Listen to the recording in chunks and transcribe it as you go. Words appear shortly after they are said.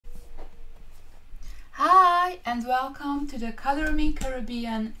and welcome to the Color Me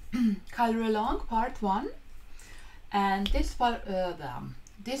Caribbean Color Along Part 1. And this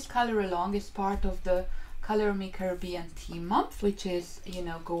Color Along is part of the Color Me Caribbean theme month, which is, you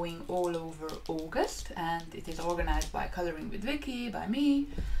know, going all over August, and it is organized by Coloring with Vicky, by me.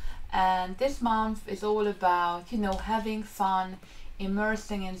 And this month is all about, you know, having fun,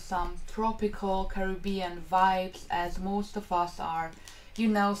 immersing in some tropical Caribbean vibes, as most of us are, you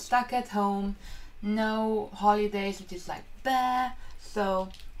know, stuck at home, no holidays, which is like bah. So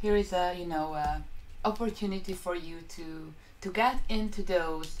here is a, you know, opportunity for you to get into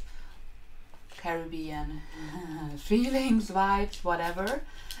those Caribbean feelings, vibes, whatever.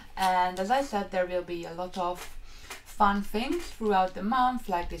 And as I said, there will be a lot of fun things throughout the month,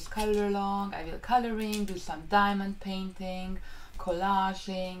 like this color along. I will coloring, do some diamond painting,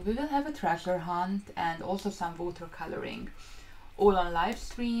 collaging. We will have a treasure hunt and also some watercoloring, all on live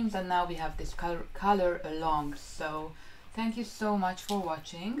streams. And now we have this color along. So thank you so much for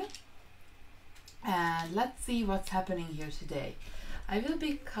watching, and let's see what's happening here today. I will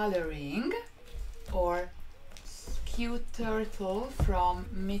be coloring our cute turtle from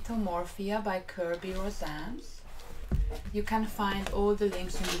Mythomorphia by Kerby Rosanes. You can find all the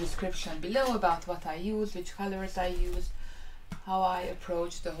links in the description below about what I use, which colors I use, how I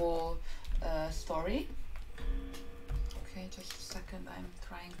approach the whole story. Okay, just a second, I'm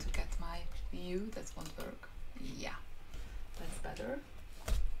trying to get my view. That won't work. Yeah, that's better.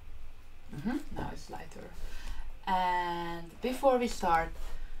 Now it's lighter. And before we start,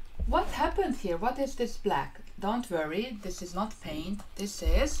 what happened here? What is this black? Don't worry, this is not paint. This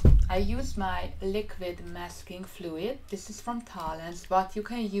is, I use my liquid masking fluid. This is from Talents, but you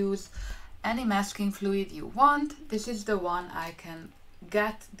can use any masking fluid you want. This is the one I can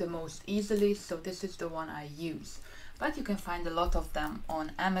get the most easily, so this is the one I use. But you can find a lot of them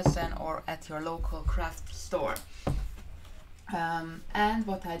on Amazon or at your local craft store. And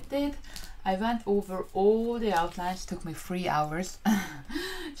what I did, I went over all the outlines. Took me 3 hours,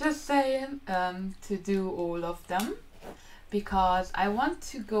 just saying, to do all of them, because I want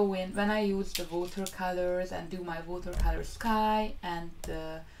to go in when I use the watercolors and do my watercolor sky and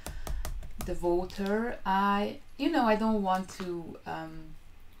the water. I don't want to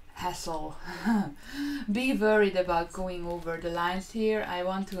hassle, be worried about going over the lines here. I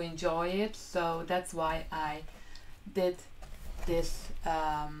want to enjoy it, so that's why I did this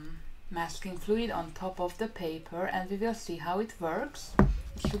masking fluid on top of the paper, and we will see how it works.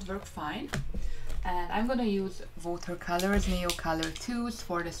 It should work fine. And I'm gonna use watercolors, Neocolor 2s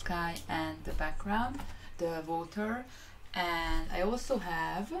for the sky and the background, the water. And I also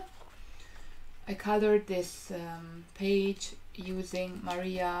have, I colored this page using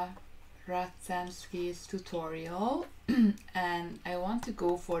Maria Radzansky's tutorial and I want to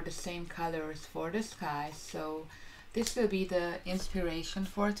go for the same colors for the sky, so this will be the inspiration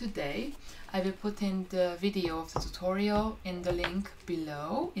for today. I will put in the video of the tutorial in the link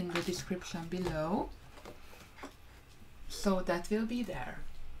below, in the description below, so that will be there.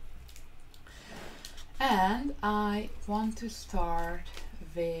 And I want to start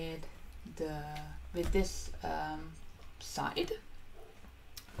with this side.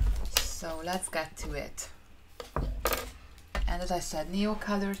 So let's get to it. And as I said,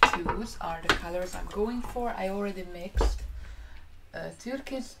 Neocolor 2s are the colors I'm going for. I already mixed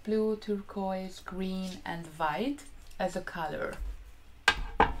turquoise, blue, turquoise, green and white as a color.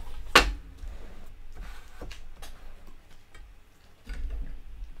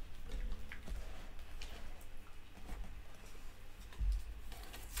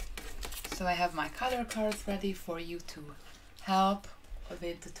 So I have my color cards ready for you to help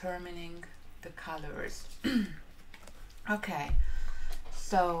with determining the colors. Okay,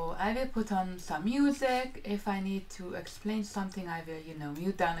 so I will put on some music. If I need to explain something, I will, you know,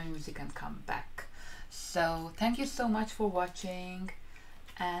 mute down the music and come back. So thank you so much for watching,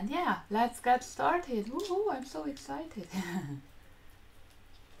 and yeah, let's get started. Woohoo, I'm so excited.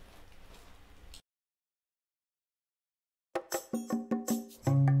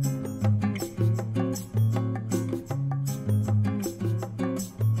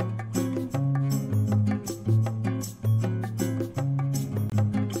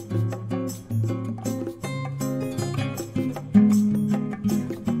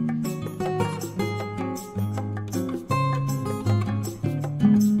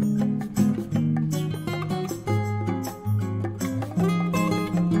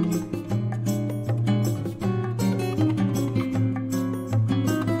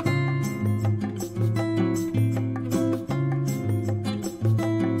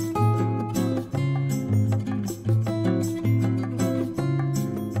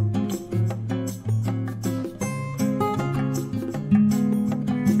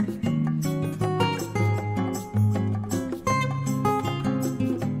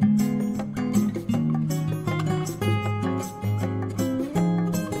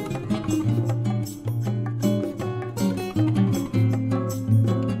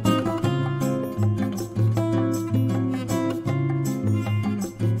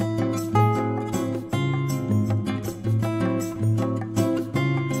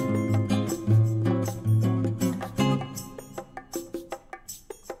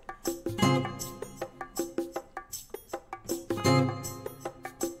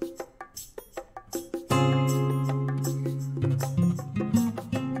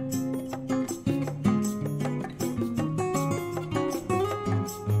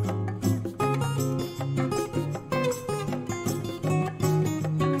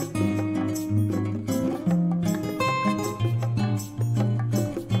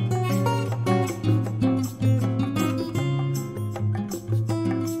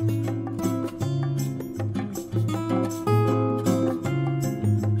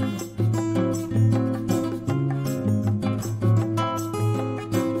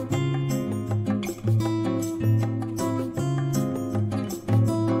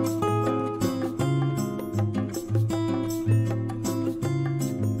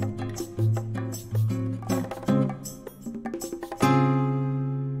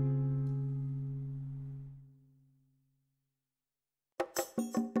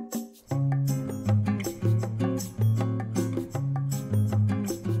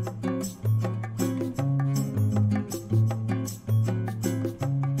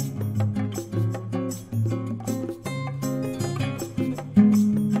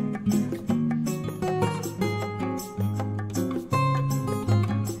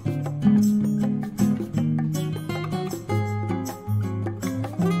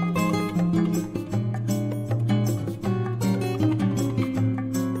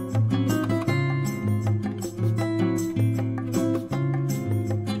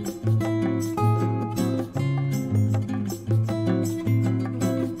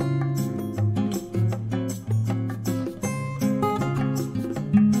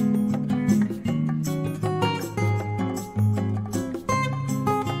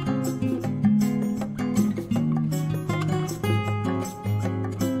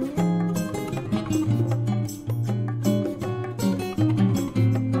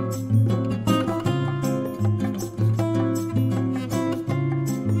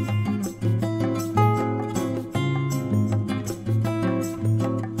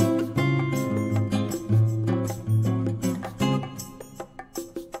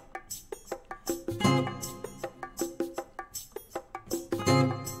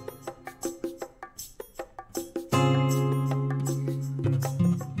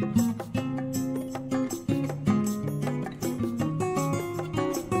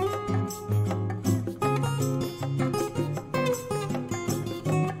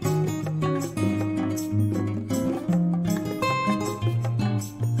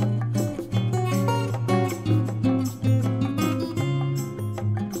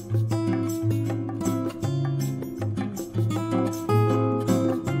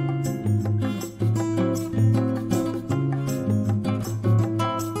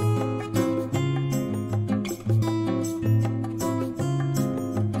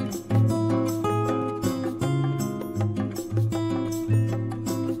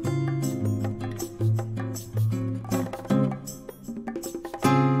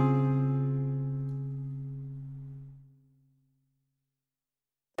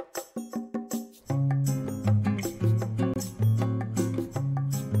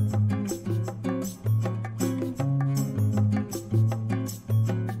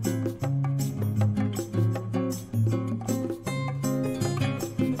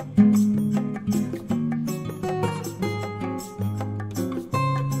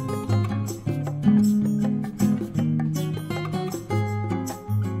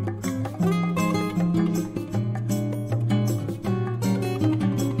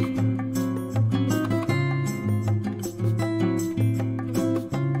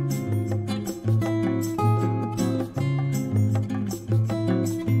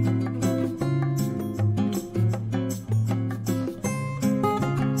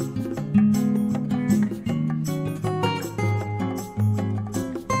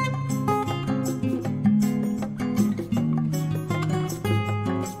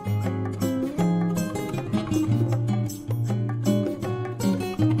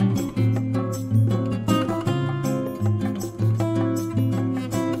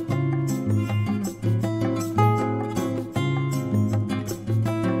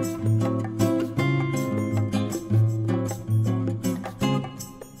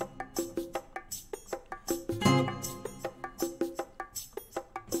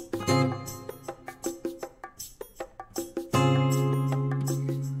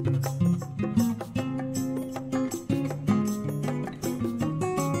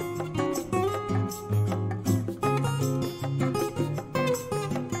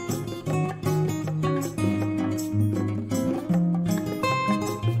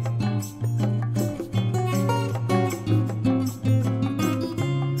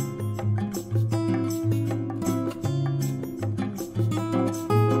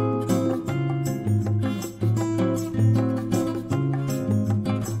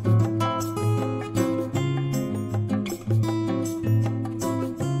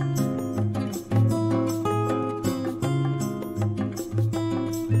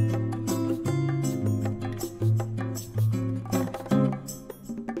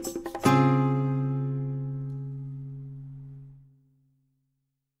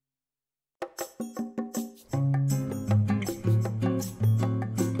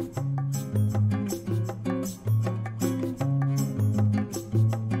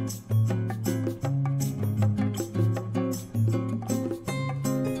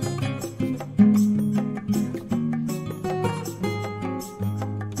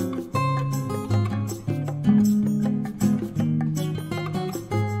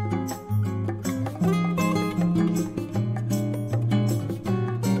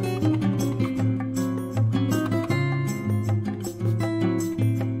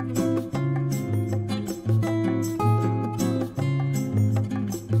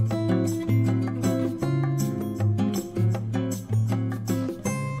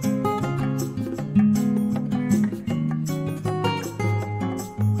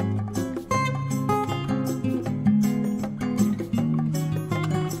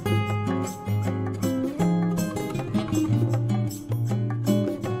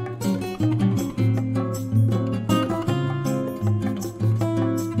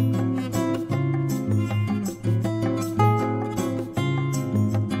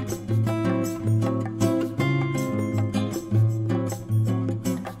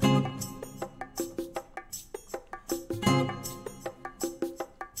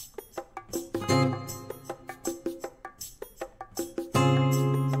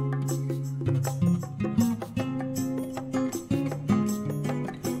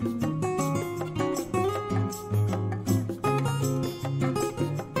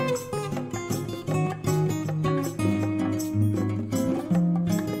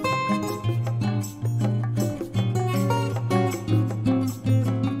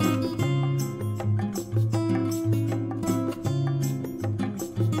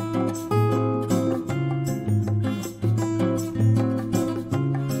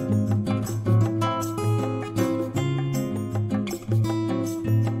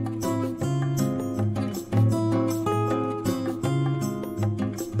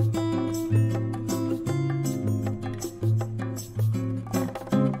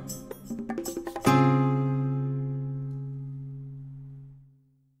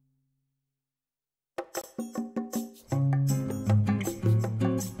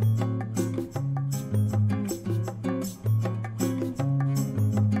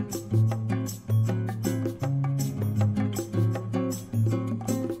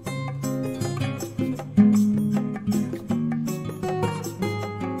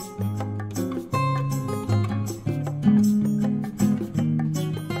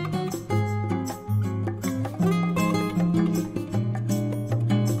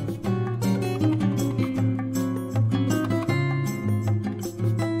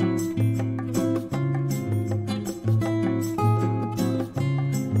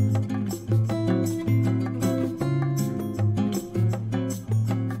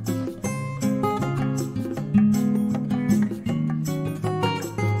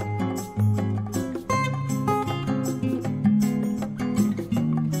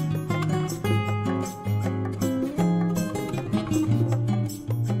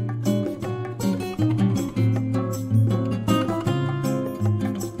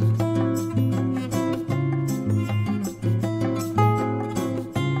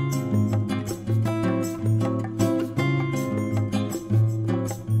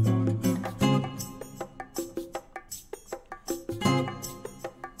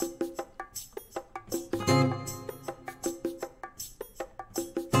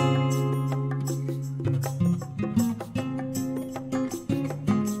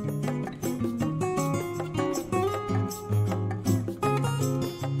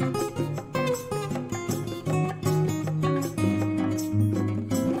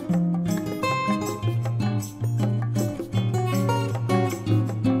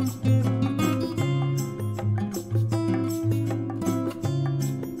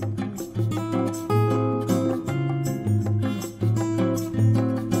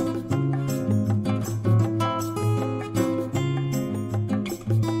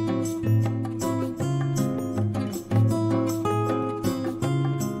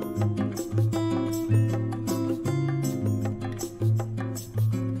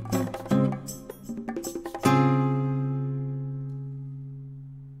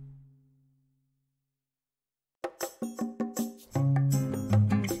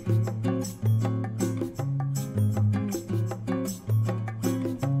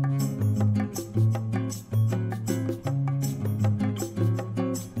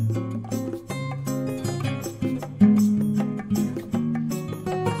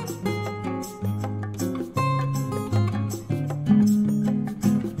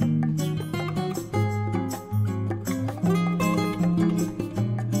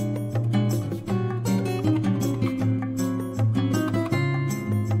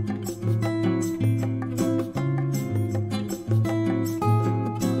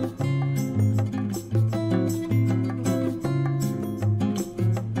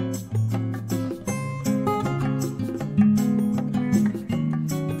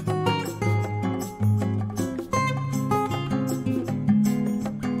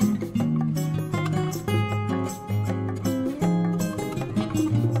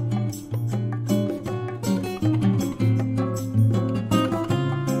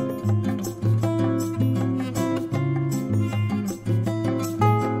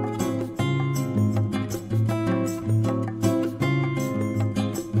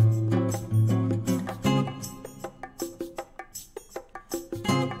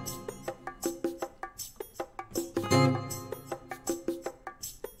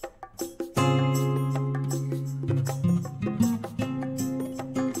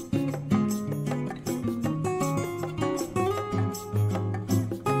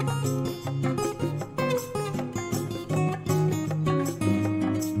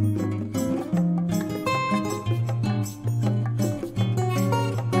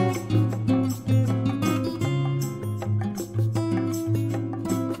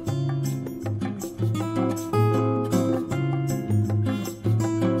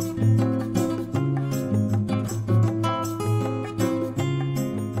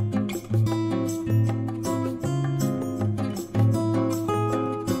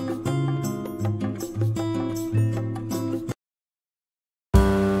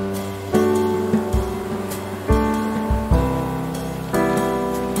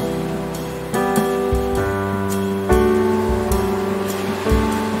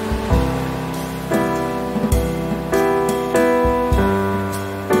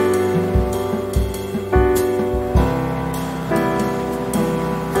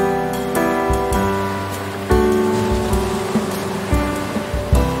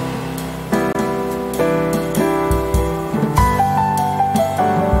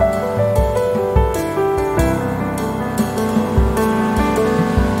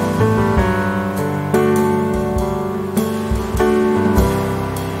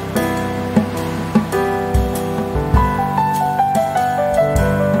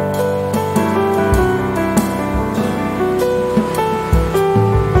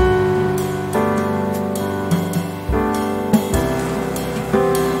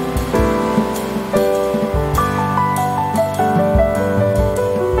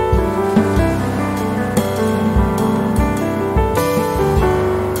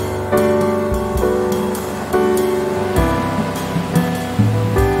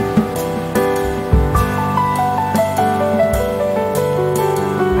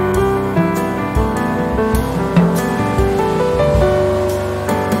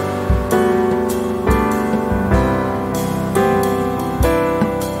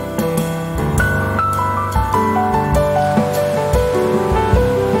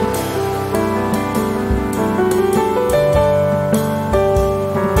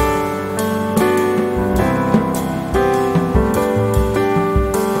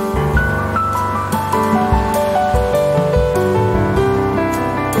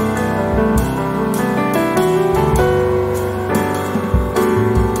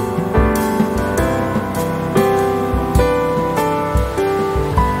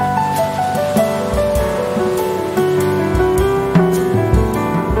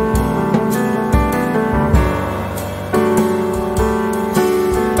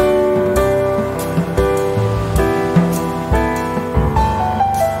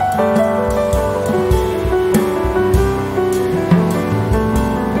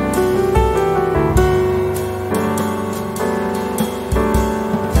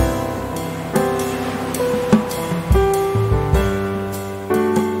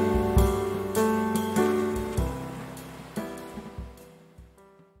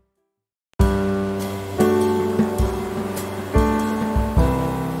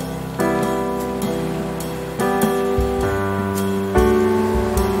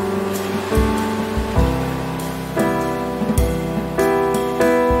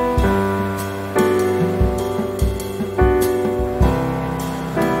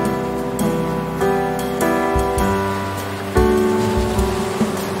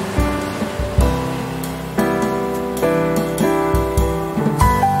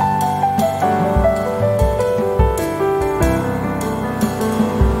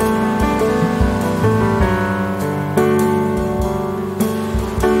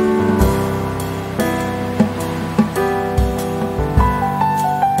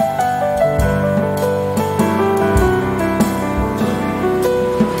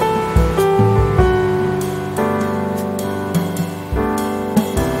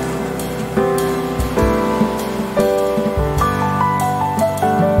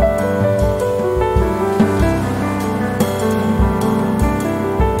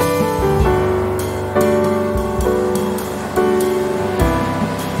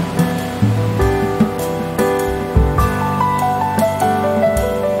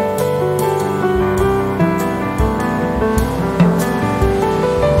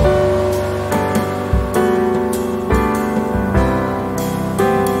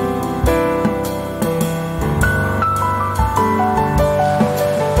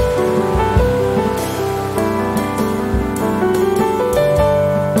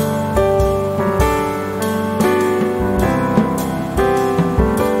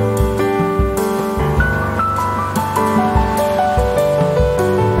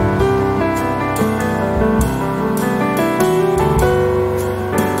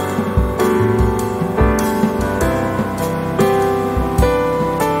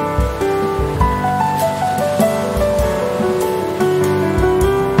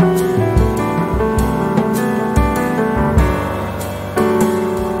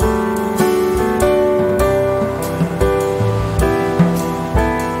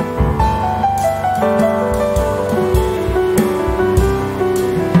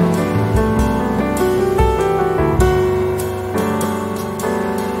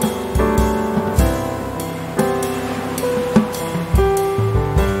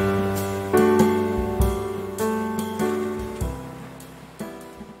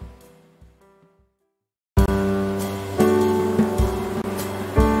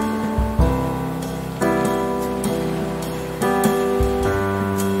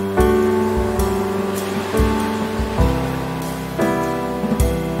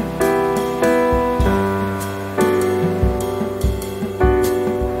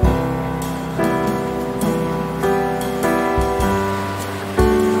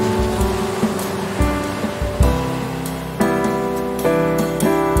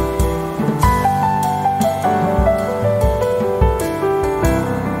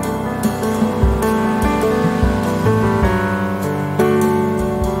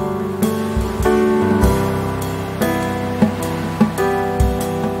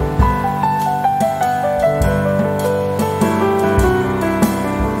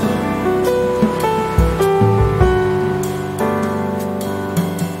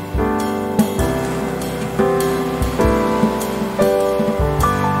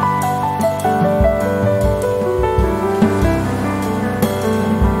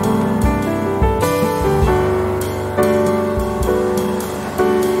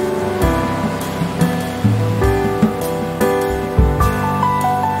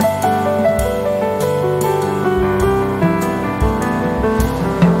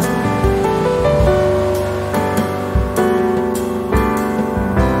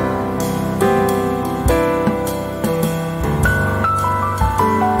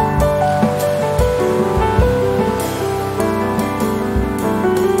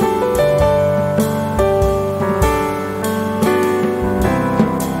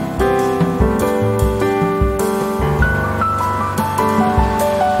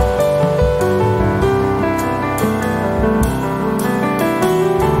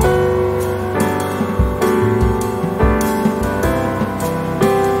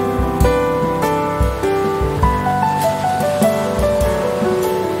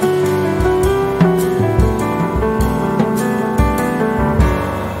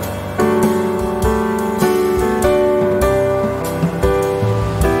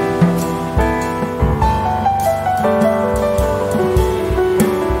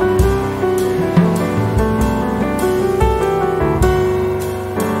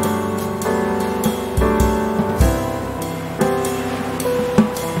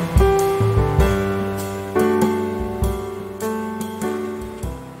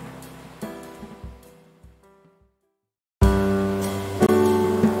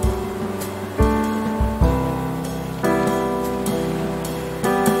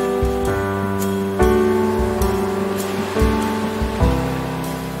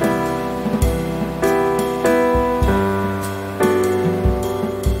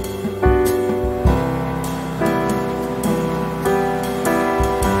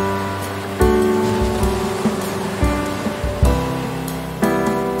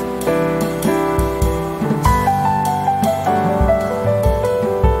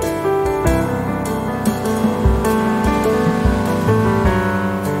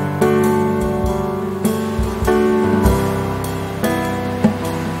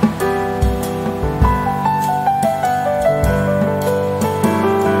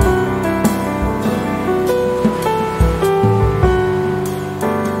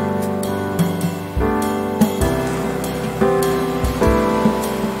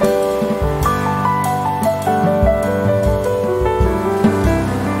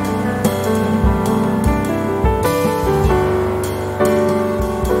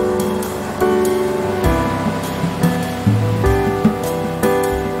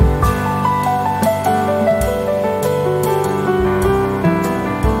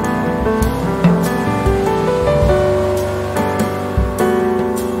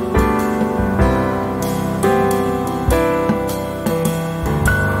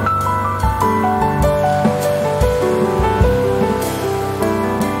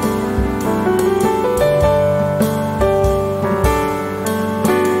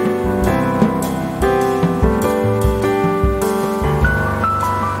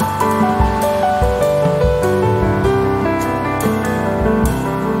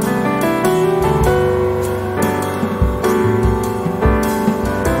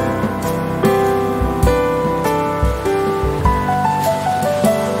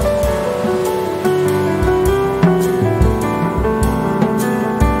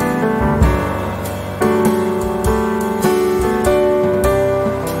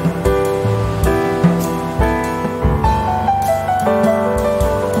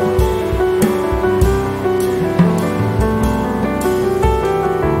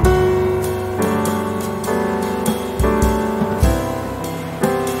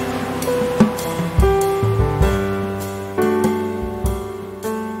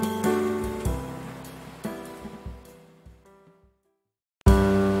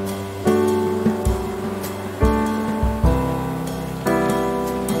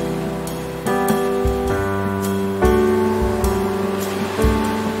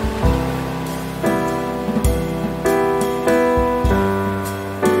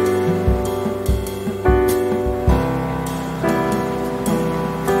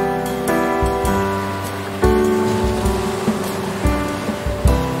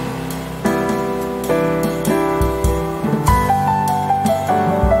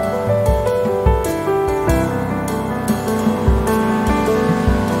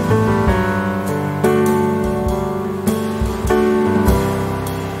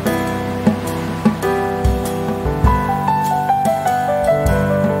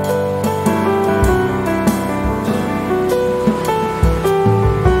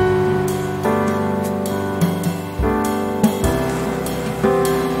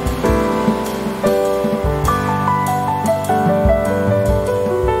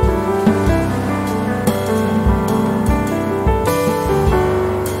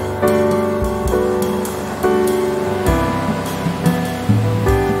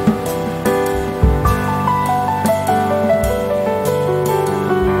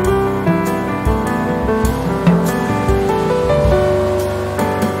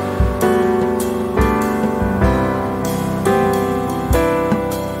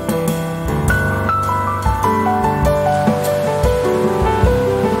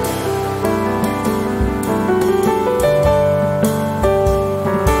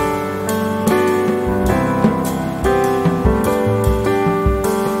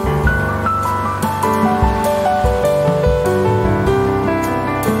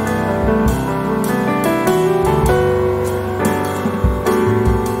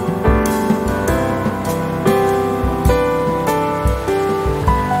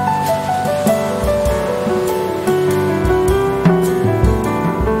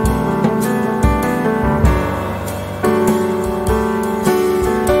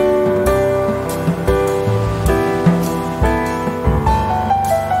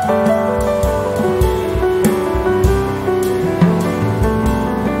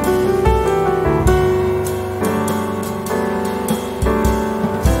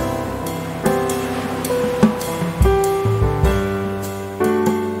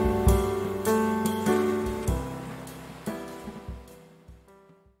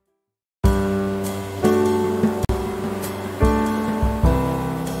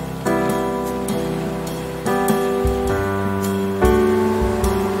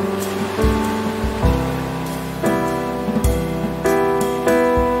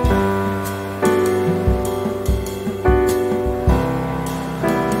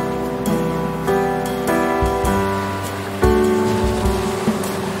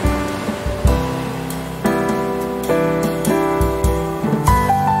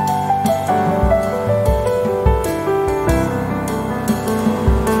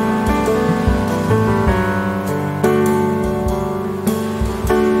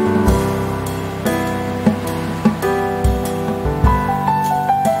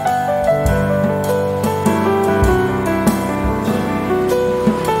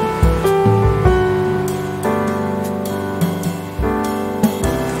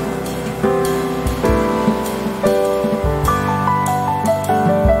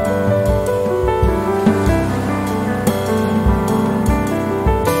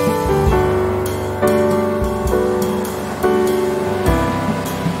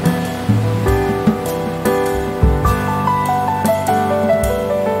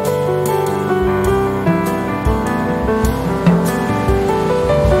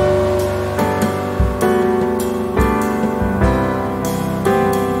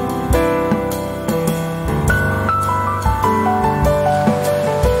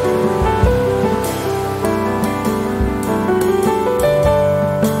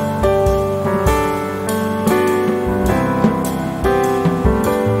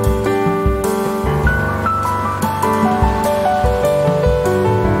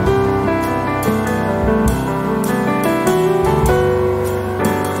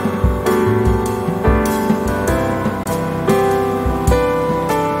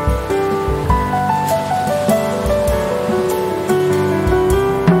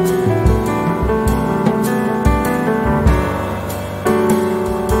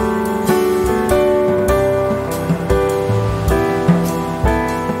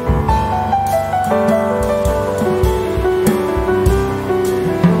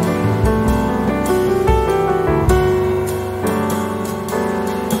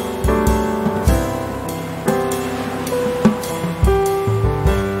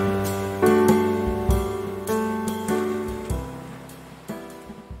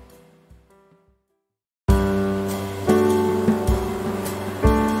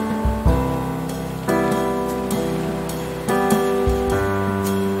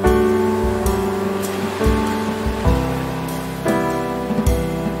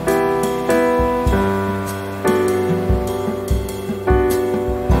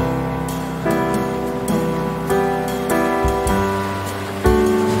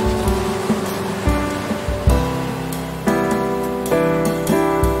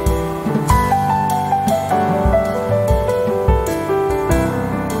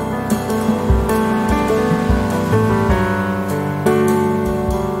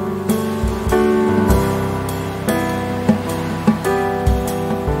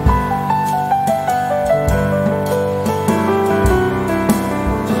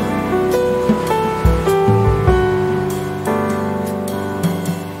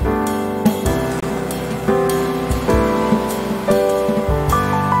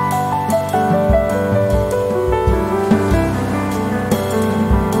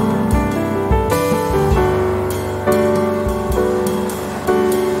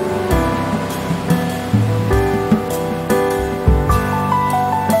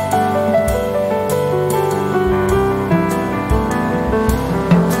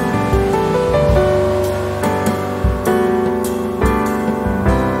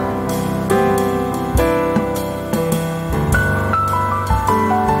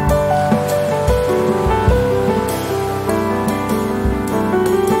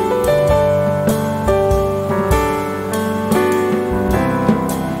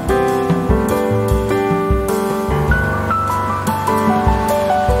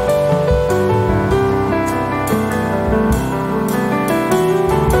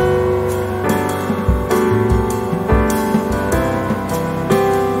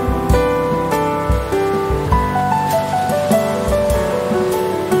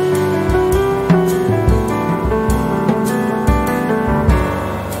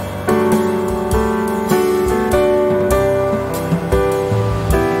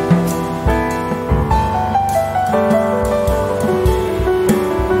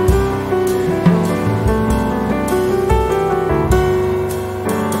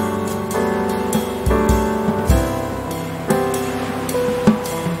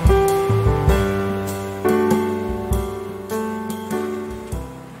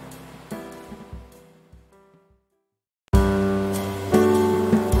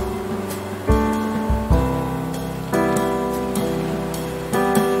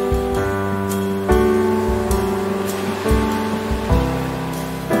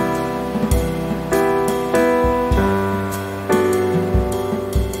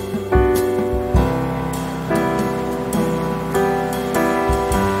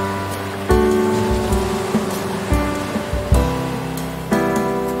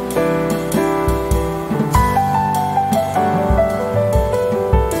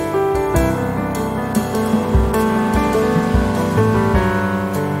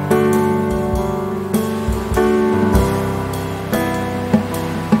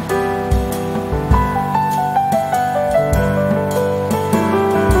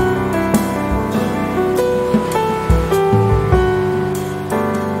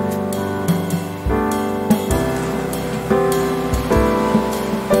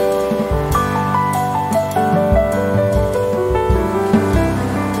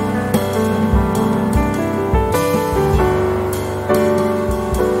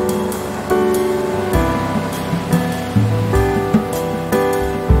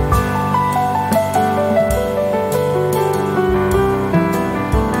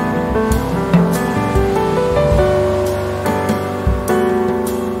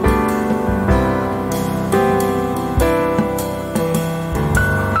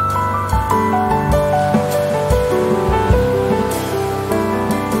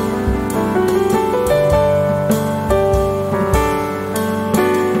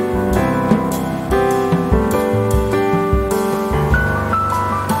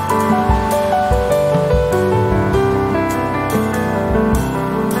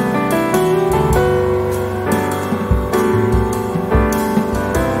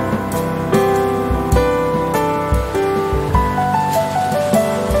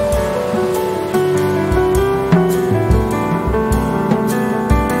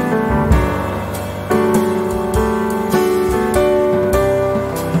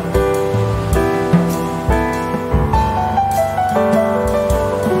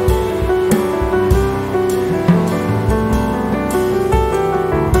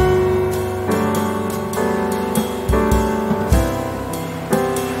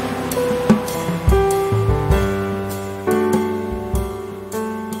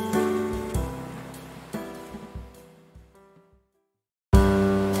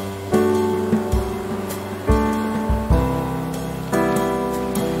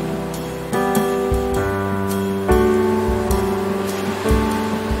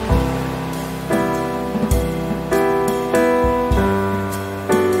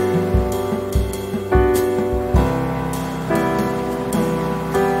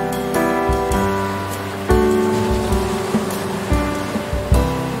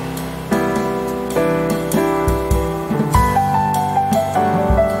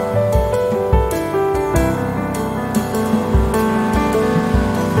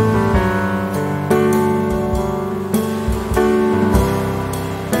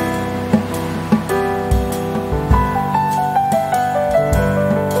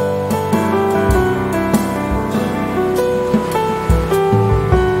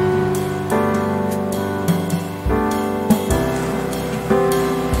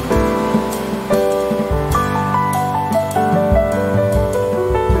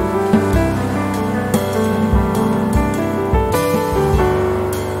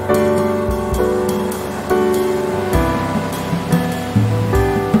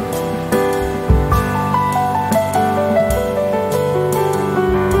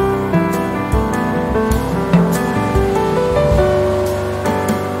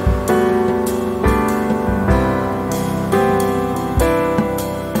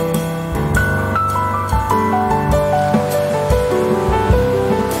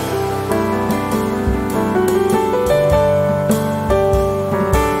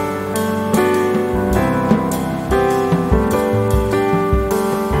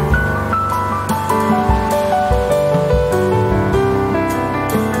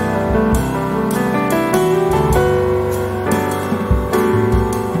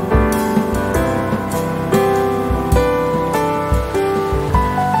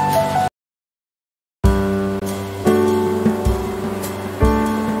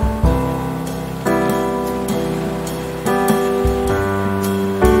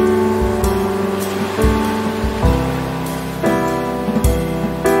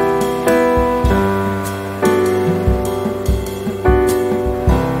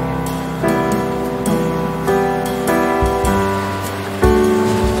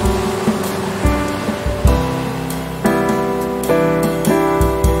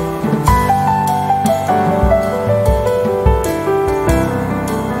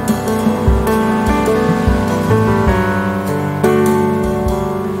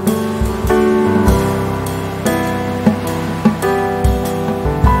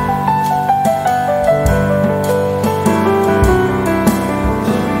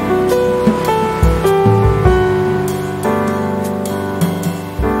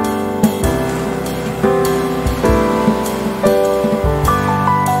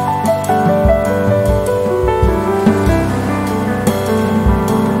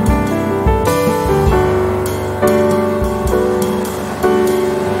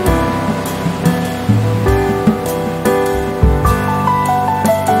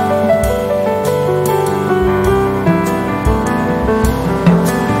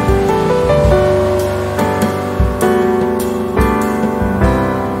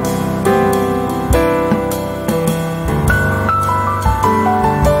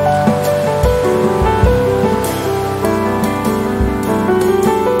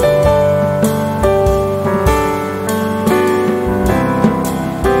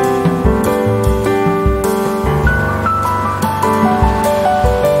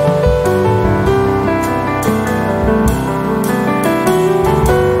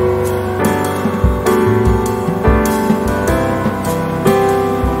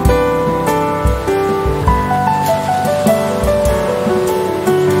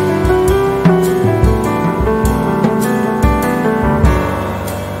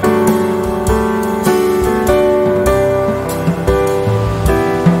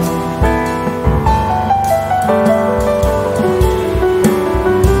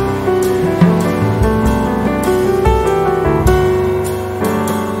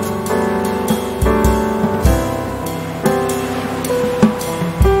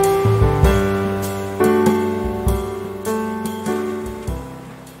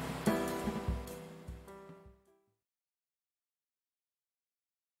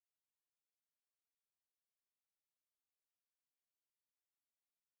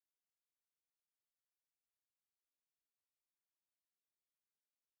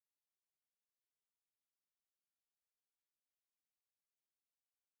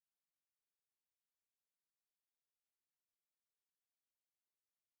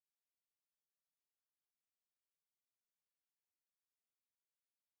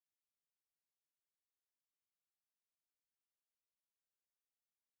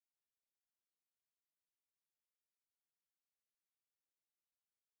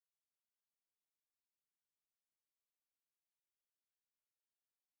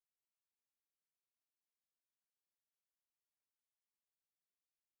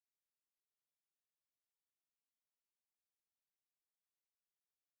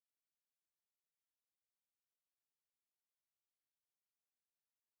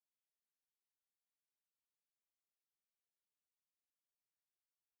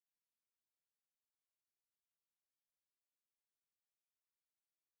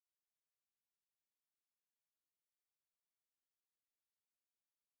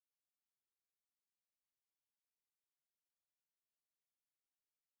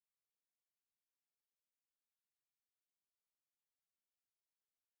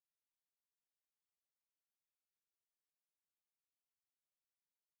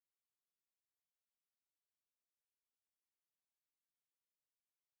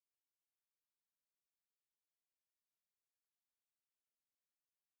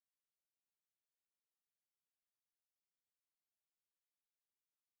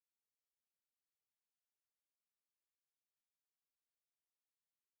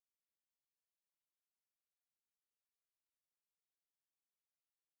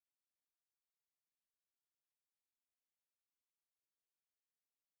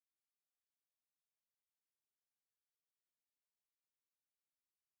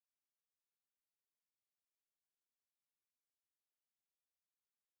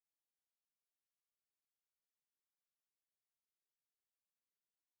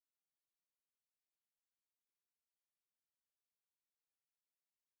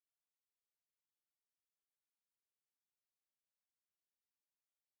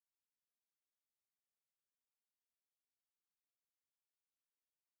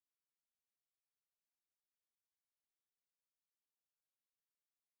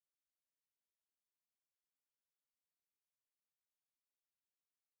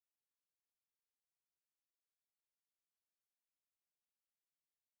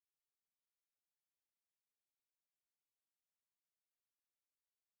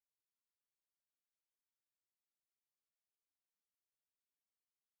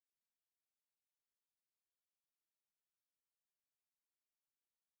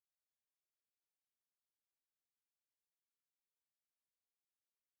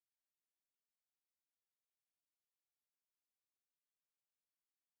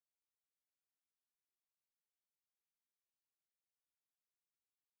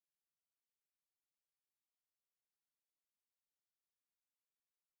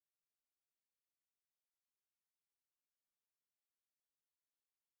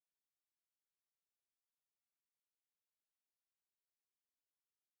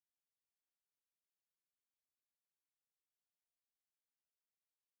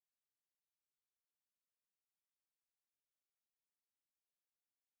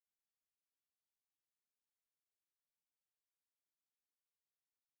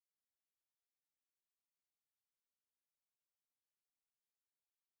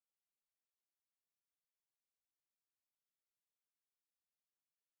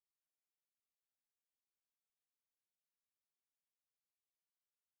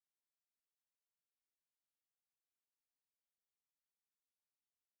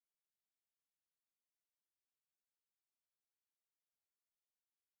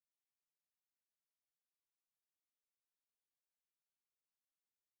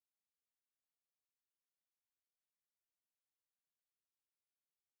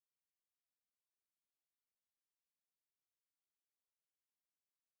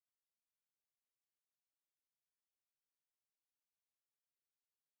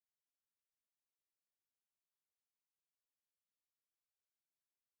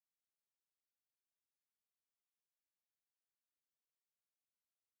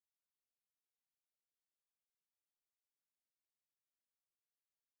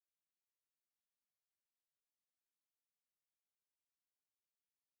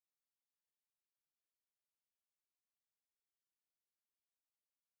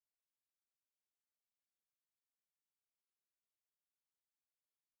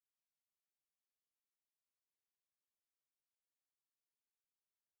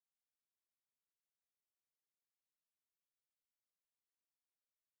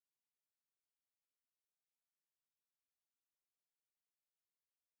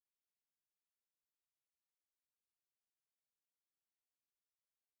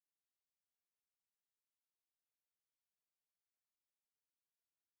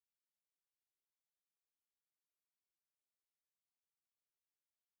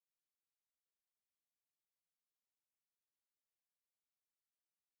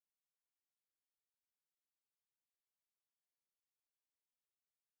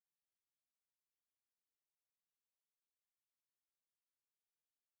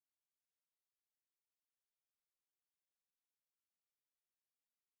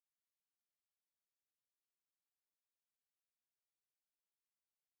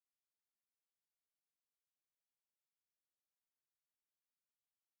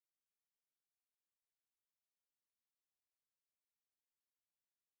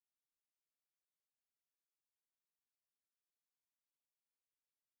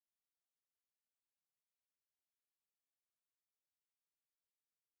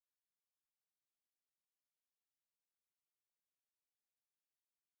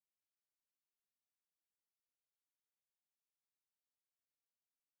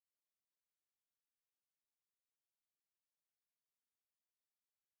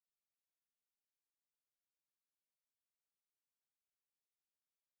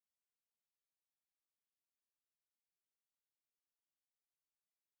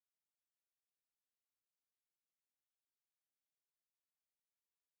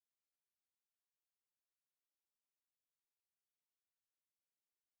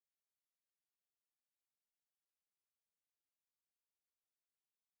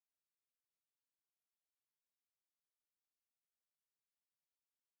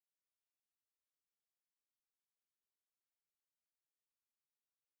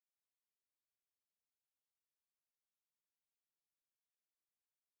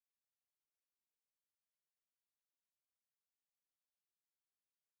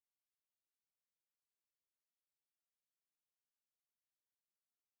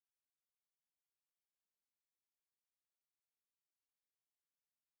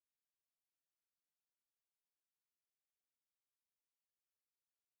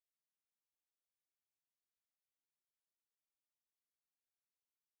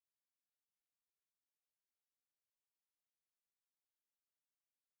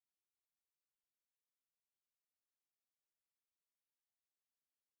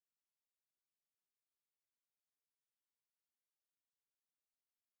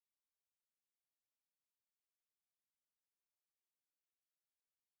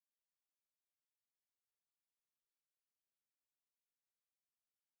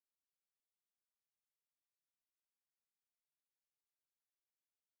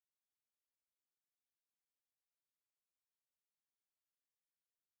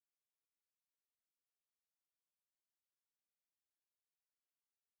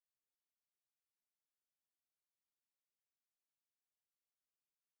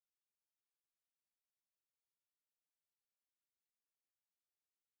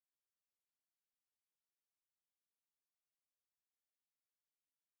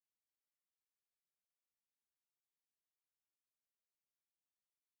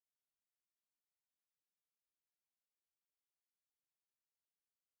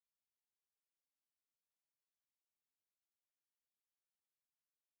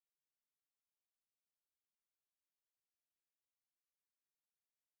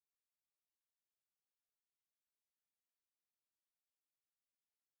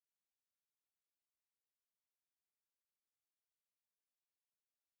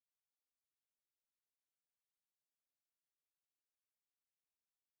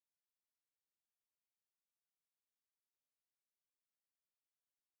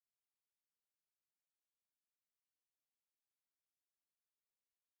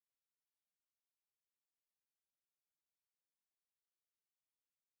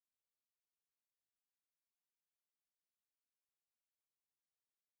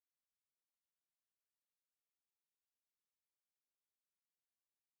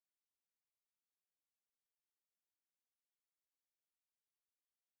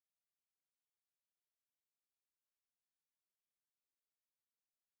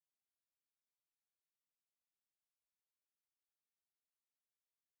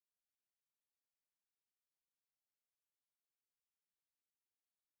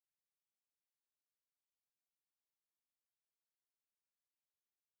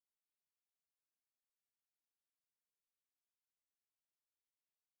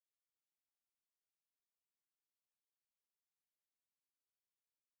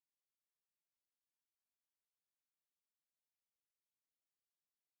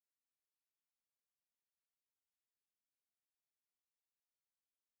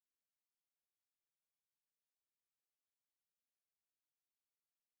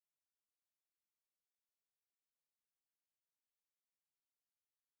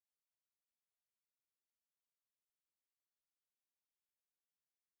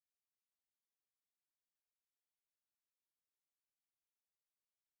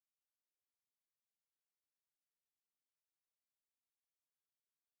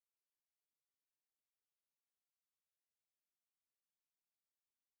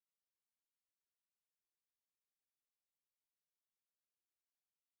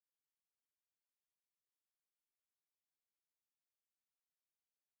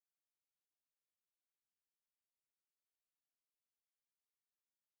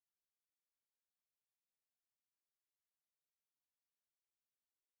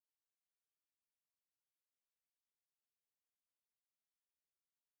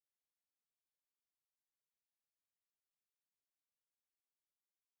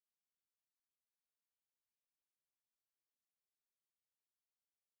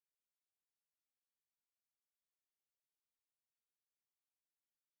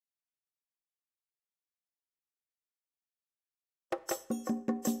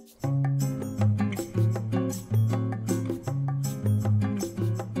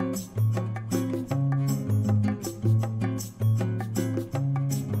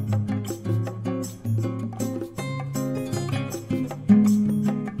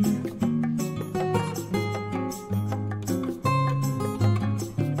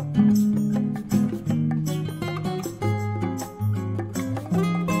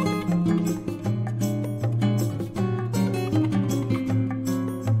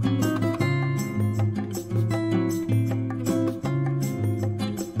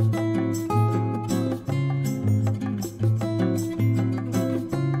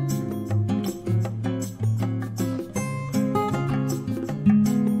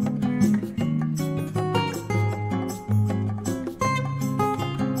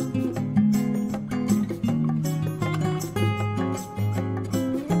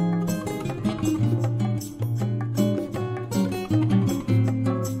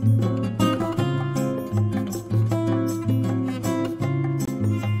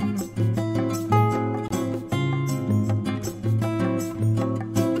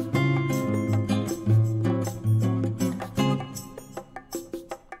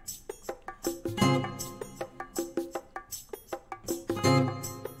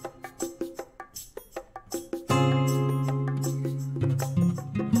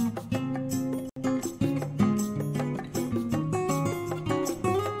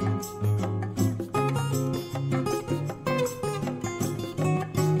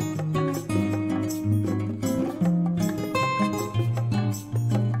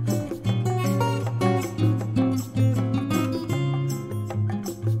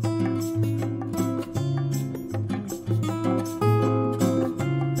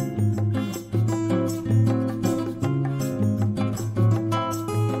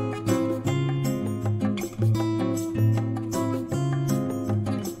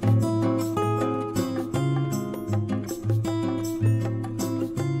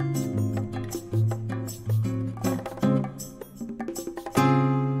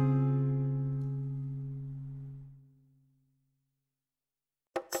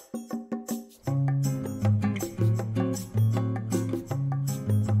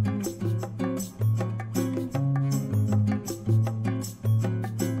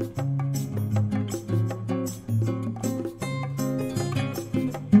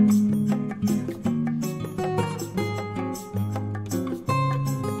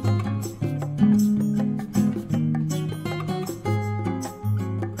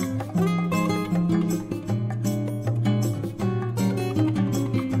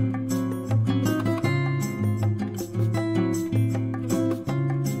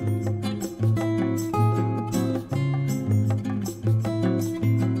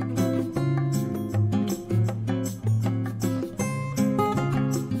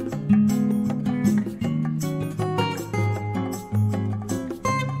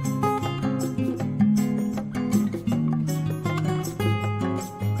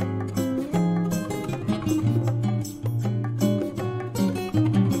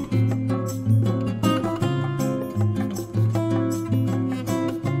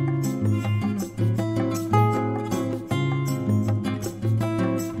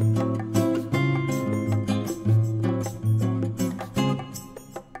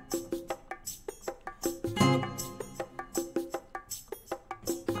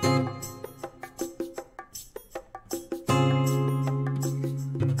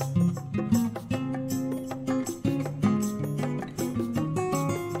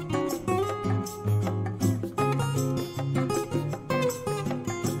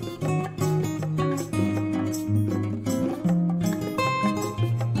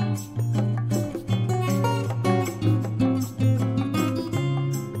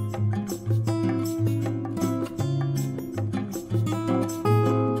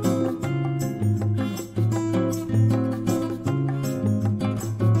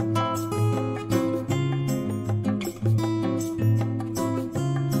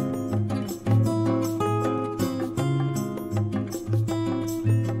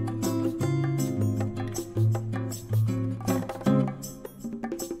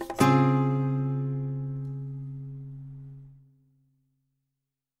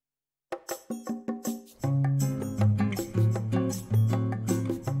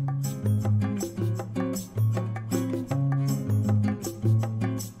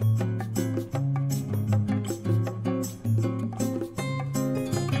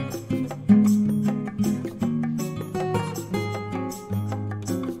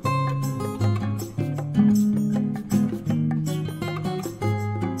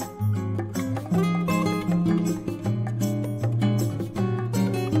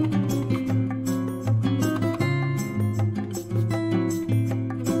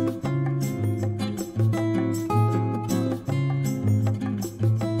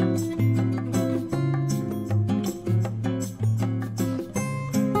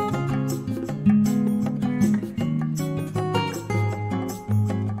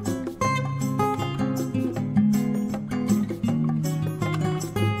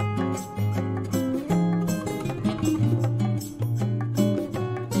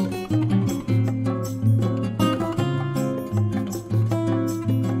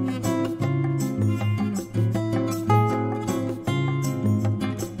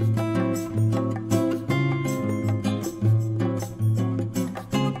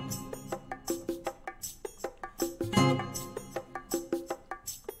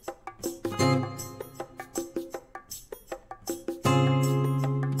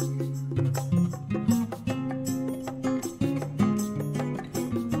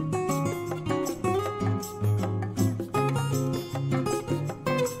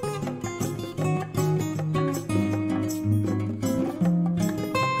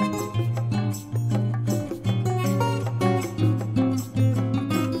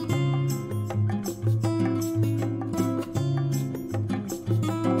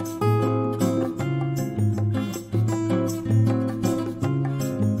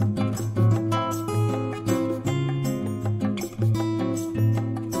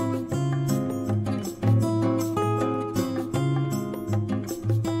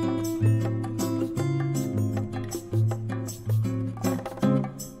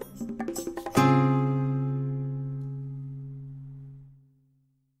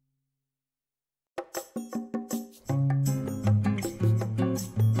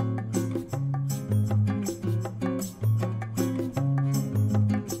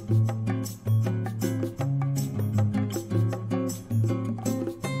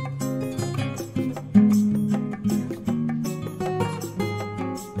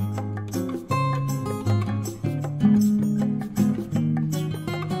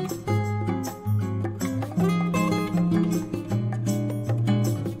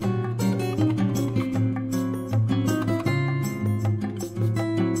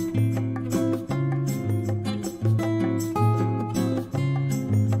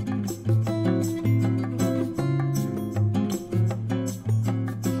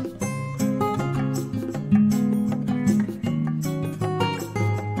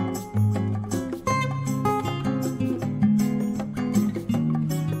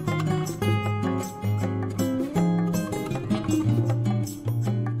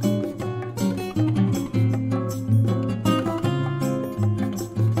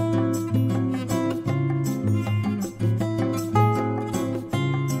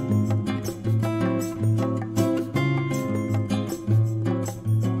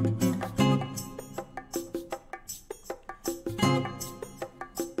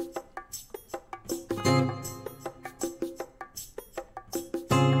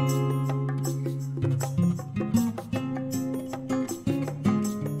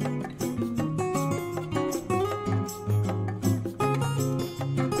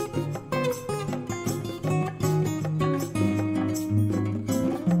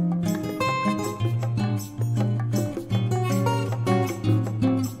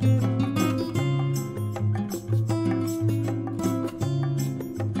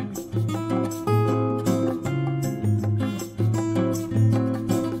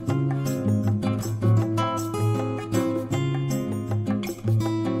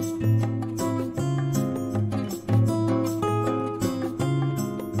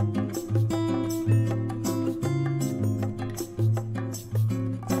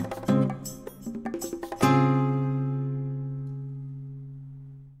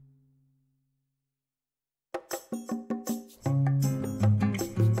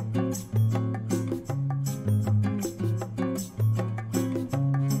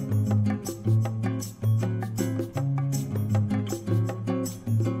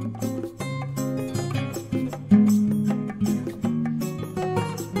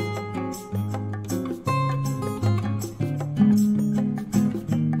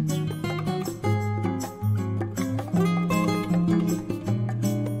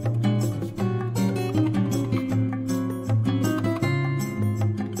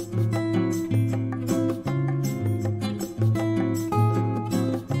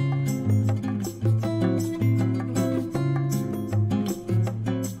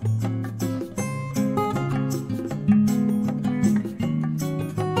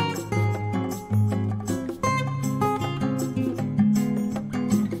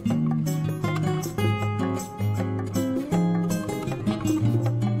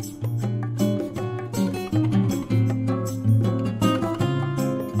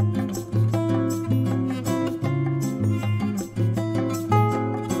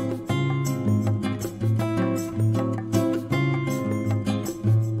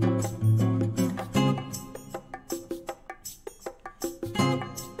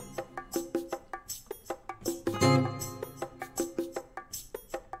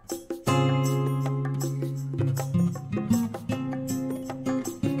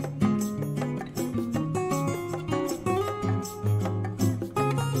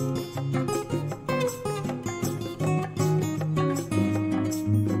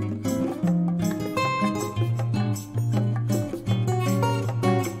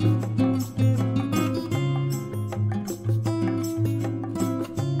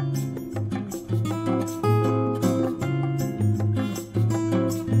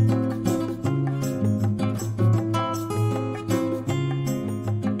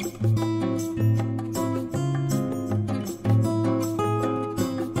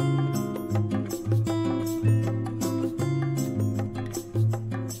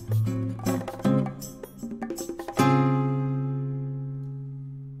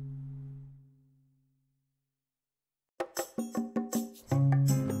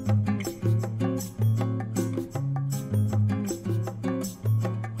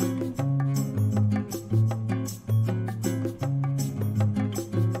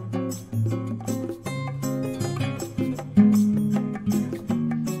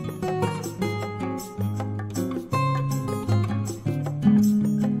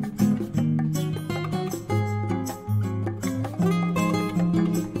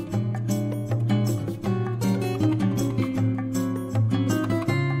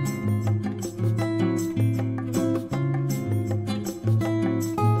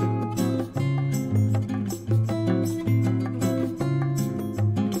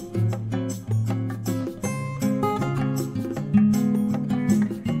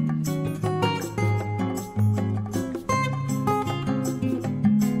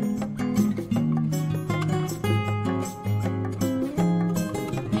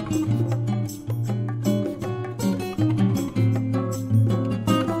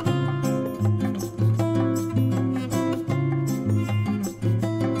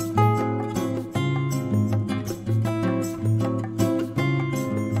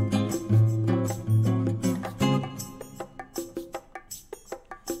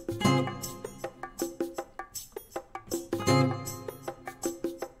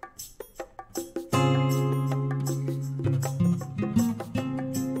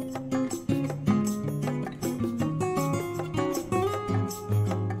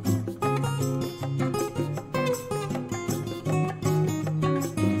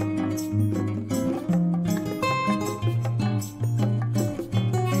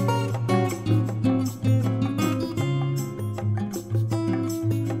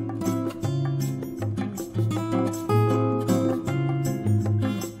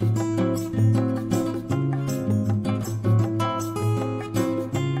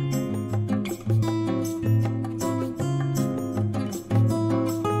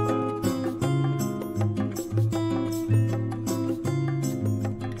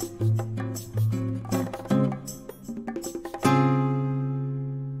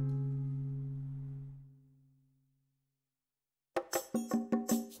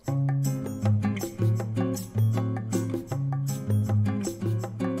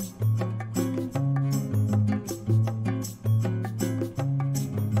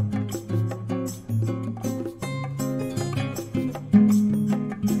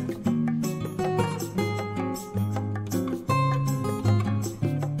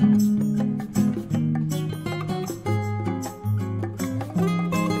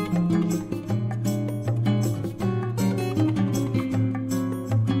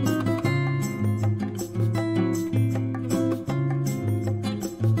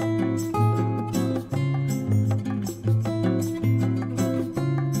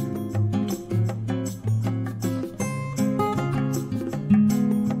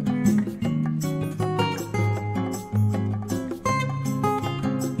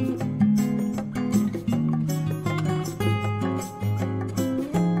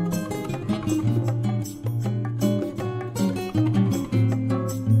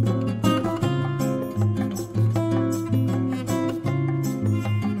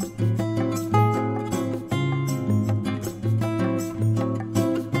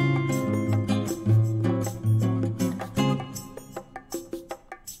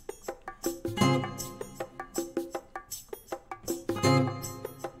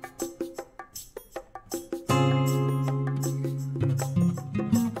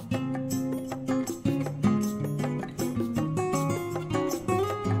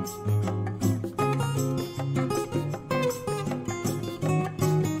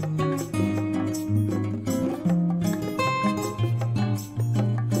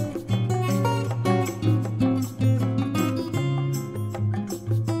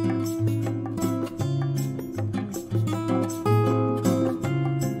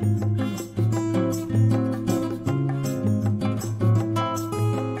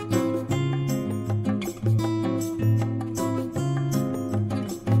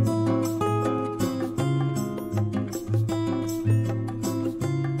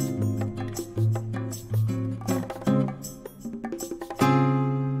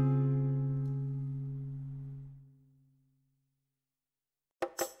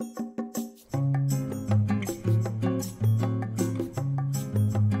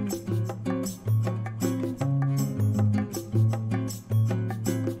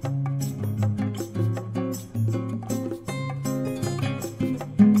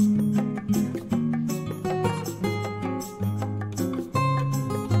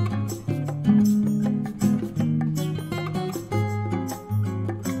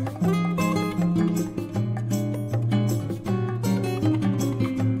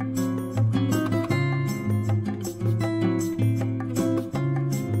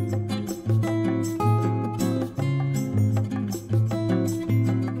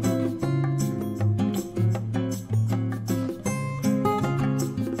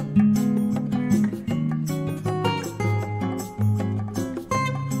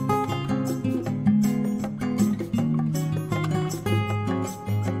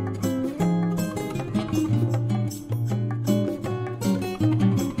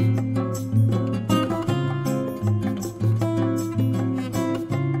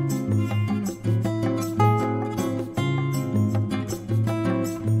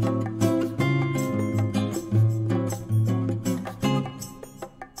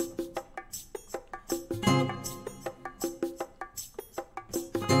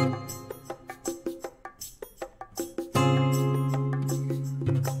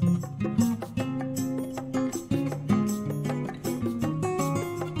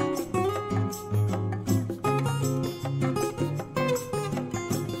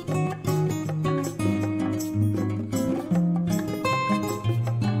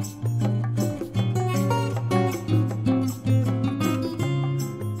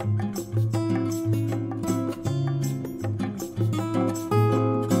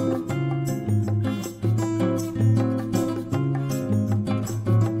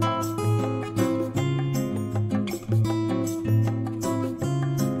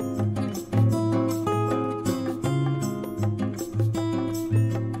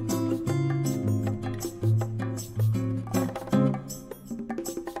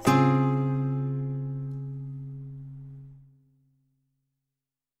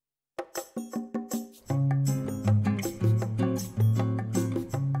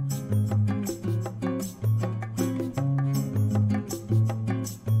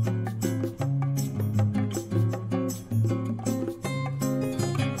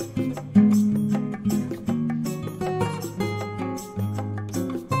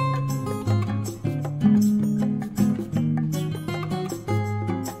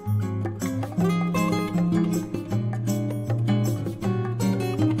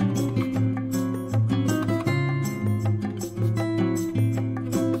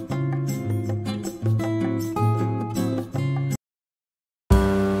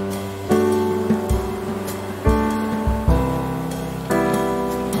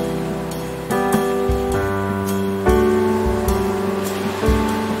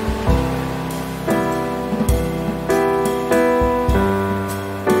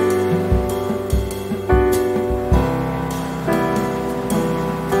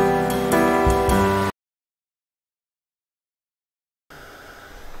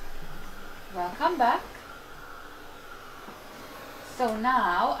 Welcome back. So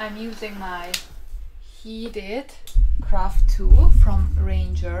now I'm using my heated craft tool from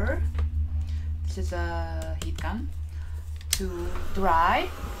Ranger. This is a heat gun to dry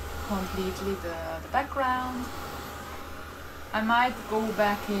completely the background. I might go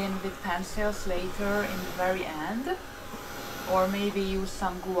back in with pencils later in the very end, or maybe use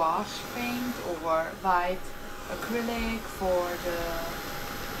some gouache paint or white acrylic for the,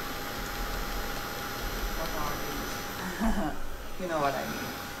 what are these? You know what I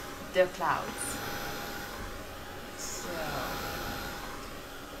mean, the clouds. So,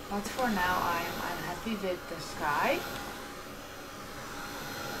 but for now I'm happy with the sky.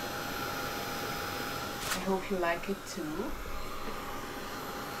 I hope you like it too.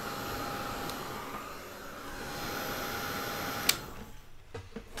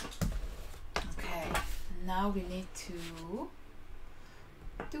 Okay, now we need to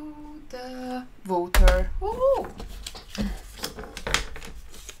do the water. Woohoo!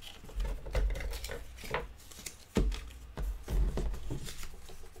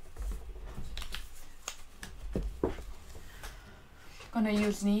 Gonna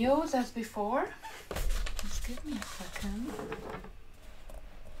use Neos as before. Just give me a second.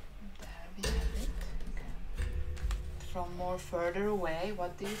 There we have it. Okay. From more further away,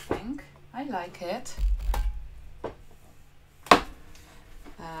 what do you think? I like it.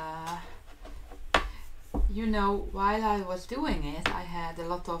 You know, while I was doing it, I had a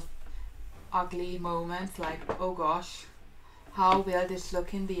lot of ugly moments like, oh gosh, how will this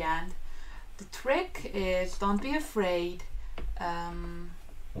look in the end? The trick is, don't be afraid.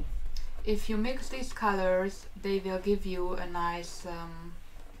 If you mix these colors, they will give you a nice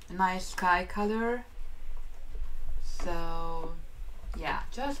sky color. So yeah,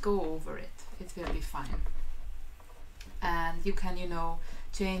 just go over it. It will be fine. And you can, you know,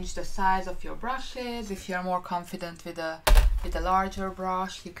 change the size of your brushes. If you're more confident with a larger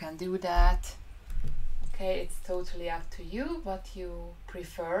brush, you can do that. Okay, it's totally up to you what you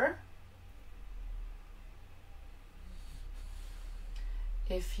prefer.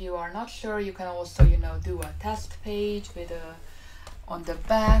 If you are not sure, you can also, you know, do a test page with a on the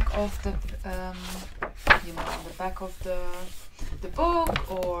back of the you know, on the back of the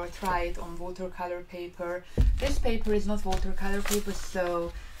book, or try it on watercolor paper. This paper is not watercolor paper,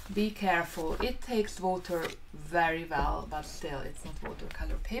 so be careful. It takes water very well, but still it's not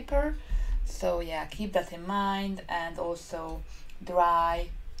watercolor paper. So yeah, keep that in mind. And also dry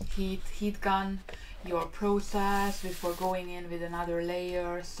heat gun your process before going in with another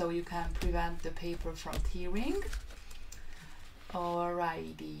layer, so you can prevent the paper from tearing.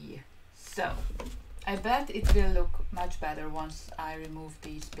 Alrighty, so I bet it will look much better once I remove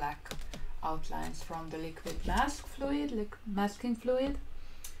these black outlines from the liquid masking fluid.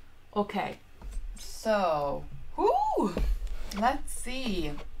 Okay, so let's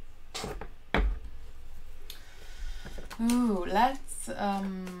see. Let's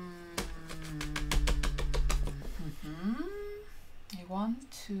I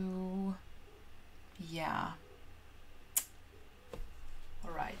want to, yeah.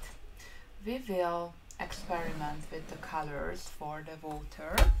 Alright, we will experiment with the colors for the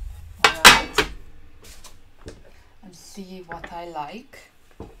water, alright, and see what I like.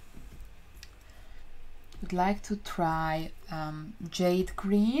 Would like to try Jade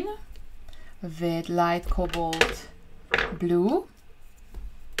green with light cobalt blue.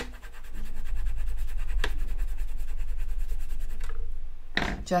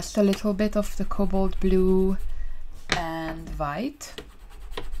 Just a little bit of the cobalt blue and white.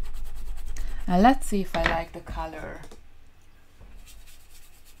 And let's see if I like the color.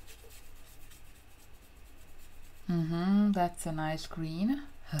 That's a nice green.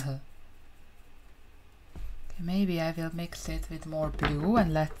 Okay, maybe I will mix it with more blue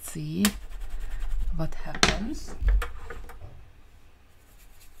and let's see what happens.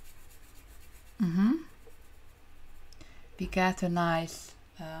 We get a nice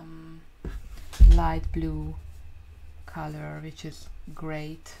light blue color, which is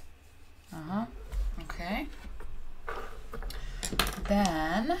great. Okay,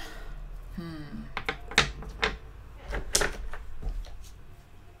 then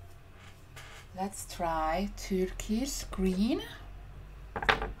let's try turquoise green,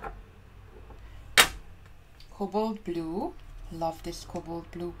 cobalt blue. Love this cobalt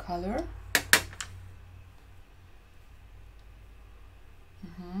blue color.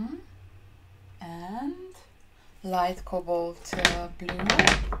 And light cobalt blue.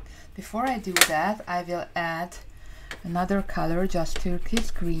 Before I do that, I will add another color, just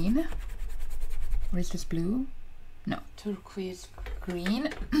turquoise green. Or is this blue? No, turquoise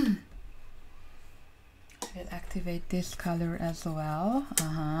green. We'll activate this color as well.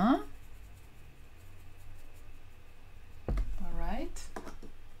 All right.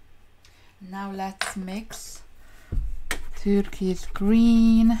 Now let's mix turquoise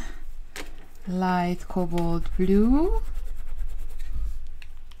green, light cobalt blue,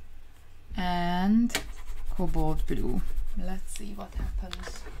 and cobalt blue. Let's see what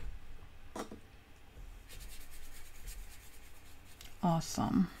happens.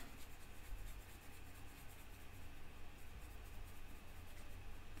 Awesome.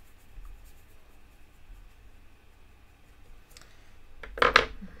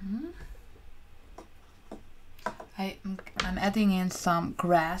 I'm adding in some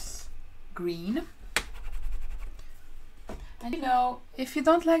grass green. And you know, if you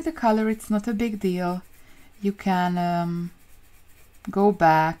don't like the color, it's not a big deal. You can go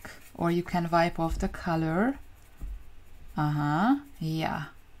back, or you can wipe off the color. Yeah,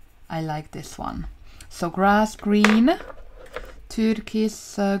 I like this one. So grass green,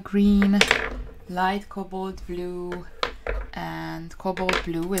 turquoise green, light cobalt blue, and cobalt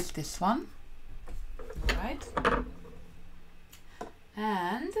blue is this one. All right.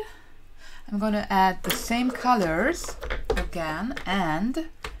 And I'm gonna add the same colors again and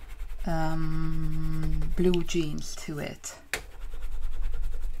blue jeans to it.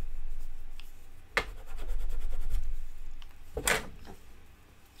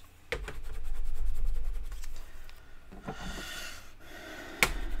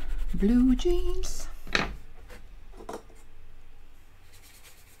 Blue jeans.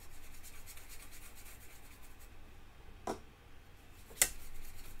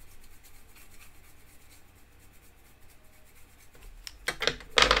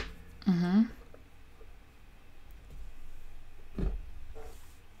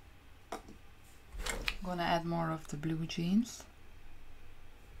 I'm gonna add more of the blue jeans.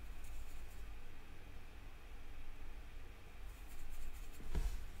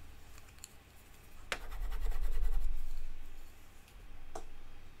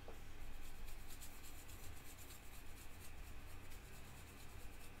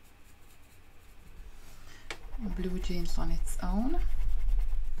 Blue jeans on its own.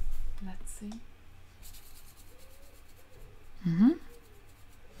 Let's see.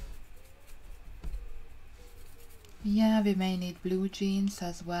 Yeah, we may need blue jeans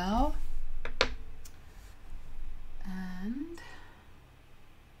as well. And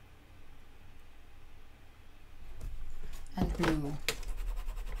blue.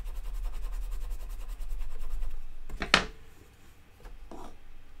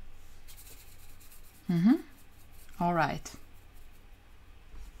 All right.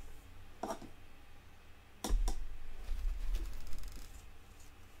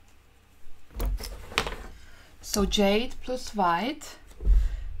 So jade plus white, we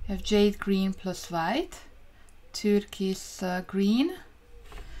have jade green plus white, turquoise green,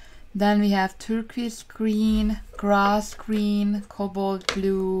 then we have turquoise green, grass green, cobalt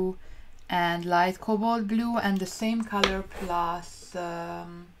blue, and light cobalt blue, and the same color plus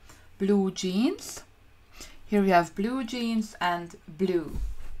blue jeans. Here we have blue jeans and blue.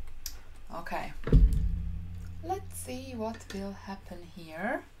 Okay, let's see what will happen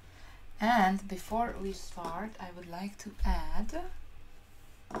here. And before we start, I would like to add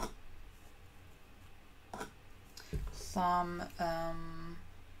some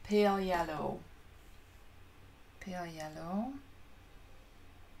pale yellow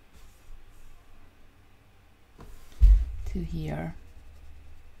to here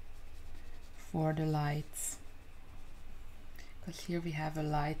for the lights, because here we have a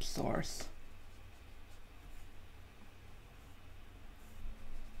light source.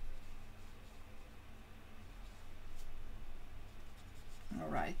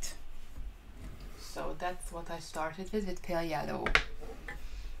 Alright, so that's what I started with pale yellow.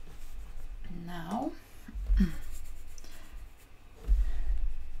 Now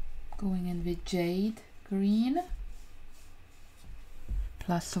going in with jade green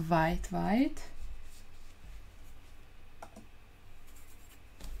plus white.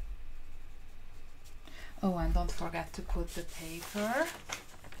 Oh, and don't forget to put the paper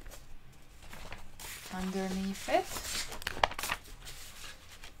underneath it.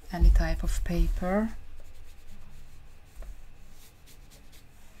 Any type of paper.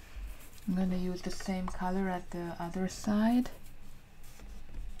 I'm going to use the same color at the other side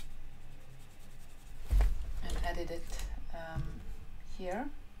and edit it here.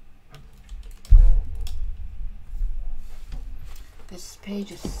 This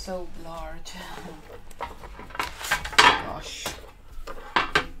page is so large. Gosh.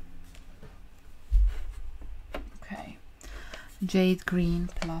 Okay. Jade green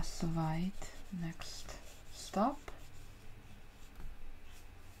plus white next. stop.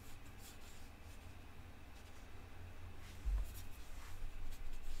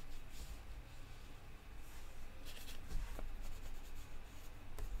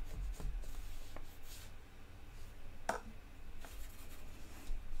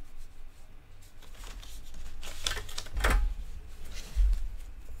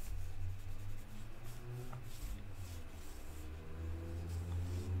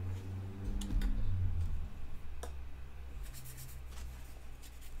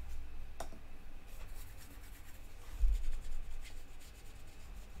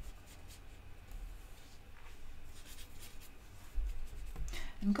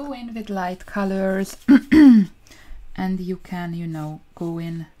 And go in with light colors and you can, you know, go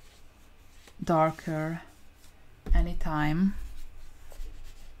in darker anytime.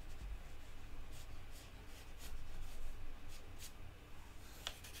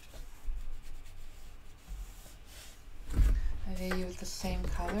 I will use the same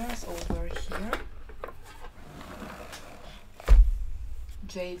colors over here.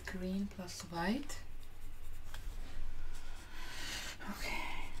 Jade green plus white. Okay,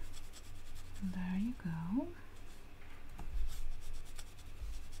 there you go.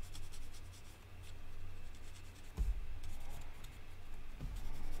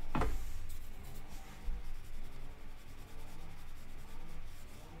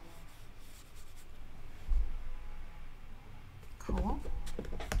 Cool.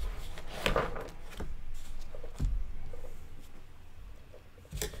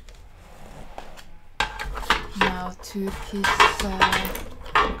 Now turquoise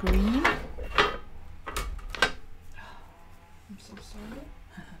green. I'm so sorry.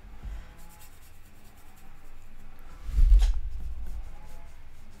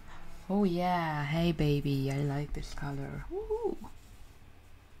 Oh yeah, hey baby, I like this color. Woohoo!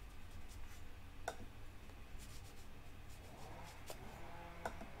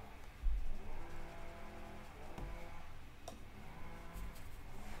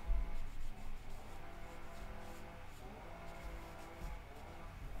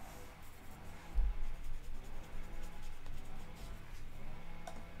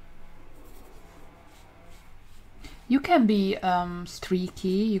 You can be streaky,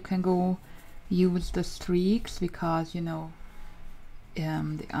 you can go use the streaks because, you know,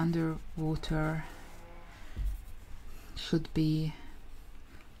 the underwater should be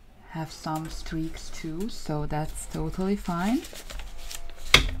have some streaks too, so that's totally fine.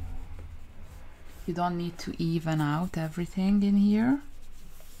 You don't need to even out everything in here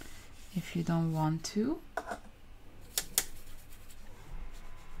if you don't want to.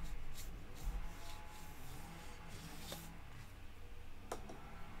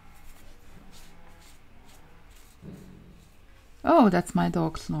 Oh, that's my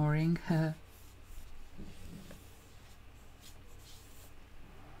dog snoring. Okay,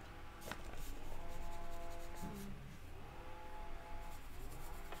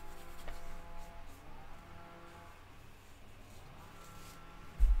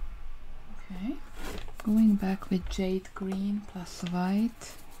 going back with jade green plus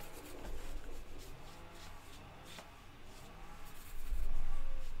white.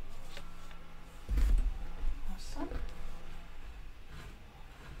 Awesome.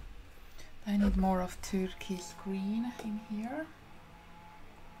 I need more of turquoise green in here.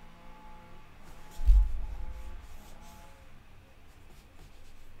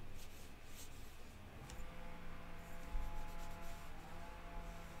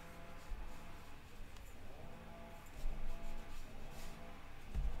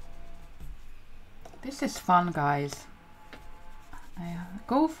 This is fun, guys.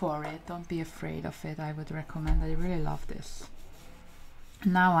 Go for it. Don't be afraid of it. I would recommend. I really love this.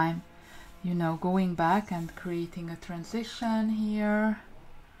 Now I'm, you know, going back and creating a transition here.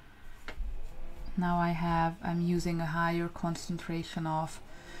 Now I'm using a higher concentration of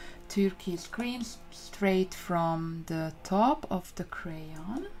turquoise green straight from the top of the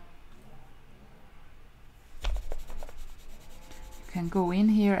crayon. You can go in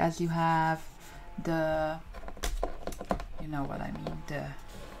here as you have the, you know what I mean,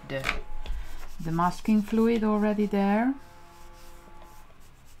 the masking fluid already there.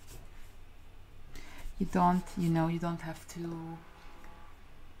 You don't, you know, you don't have to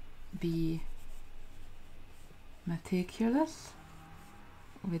be meticulous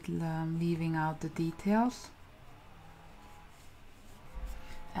with leaving out the details,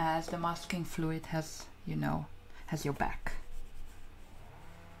 as the masking fluid has, you know, has your back.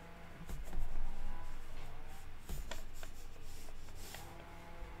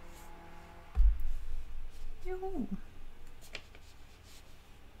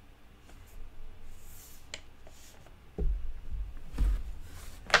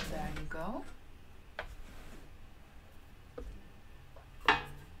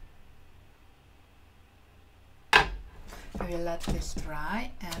 let this dry.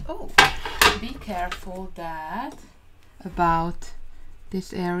 And oh, be careful that about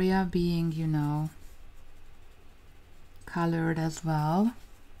this area being, you know, colored as well.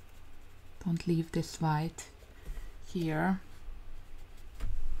 Don't leave this white here.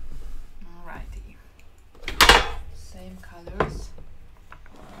 Alrighty, same colors.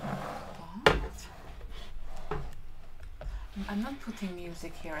 But I'm not putting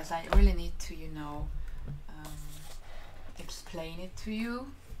music here as I really need to, you know, explain it to you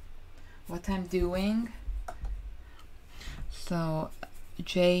what I'm doing. So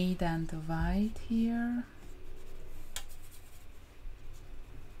Jade and the white here.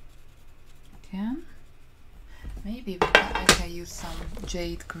 Again, maybe I can use some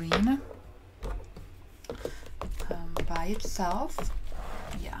jade green by itself.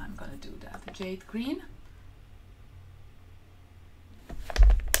 Yeah, I'm gonna do that. Jade green.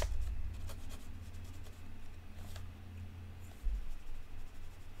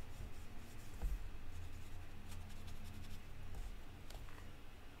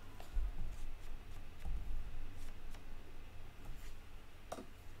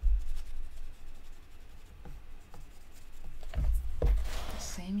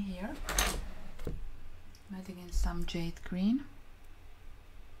 Same here. I'm adding in some jade green.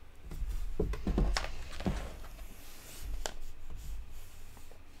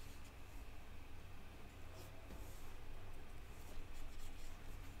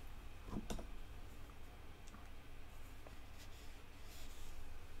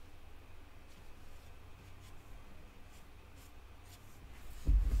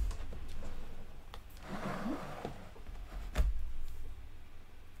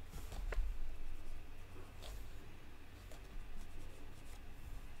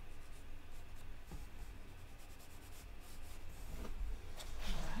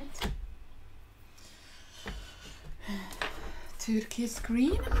 Turquoise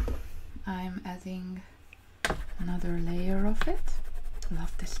green. I'm adding another layer of it.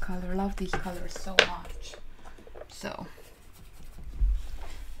 Love this color, love these colors so much. So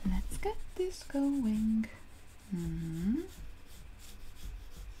let's get this going.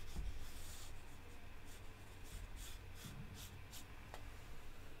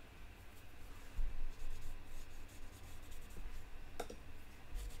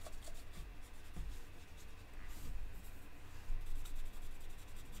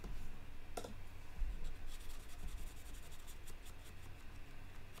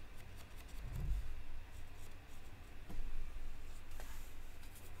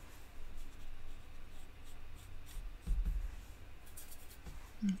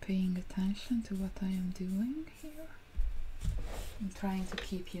 I'm paying attention to what I am doing here. I'm trying to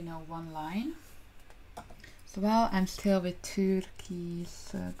keep, you know, one line. So well, I'm still with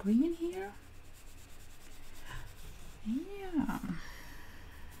turquoise green here. Yeah,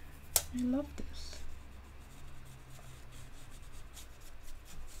 I love this.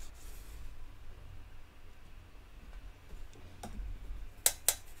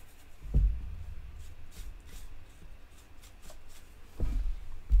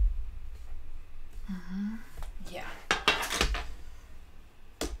 Yeah,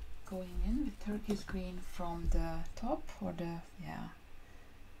 going in with turquoise green from the top, or the, yeah,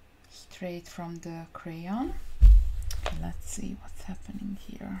 straight from the crayon. Okay, let's see what's happening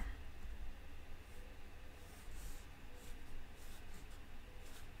here.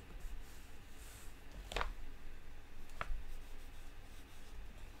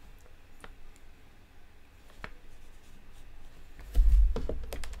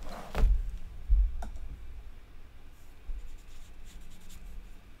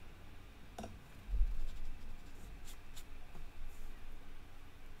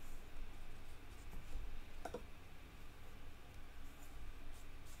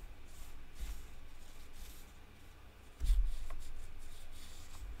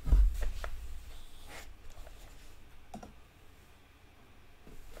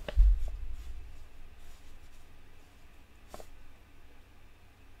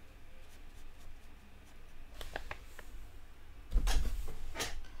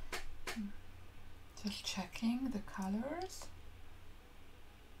 Just checking the colors.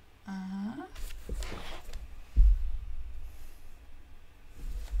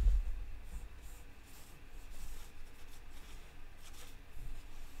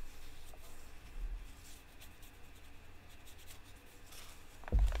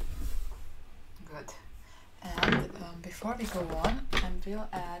 Good. And before we go on, I will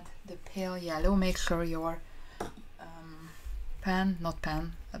add the pale yellow. Make sure your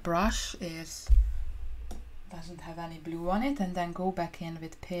a brush doesn't have any blue on it, and then go back in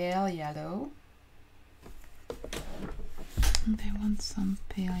with pale yellow. They want some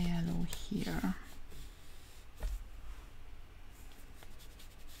pale yellow here.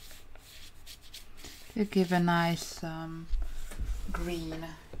 They give a nice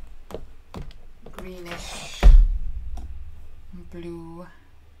greenish blue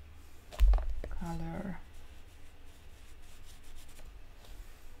color.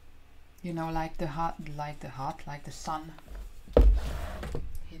 You know, like the sun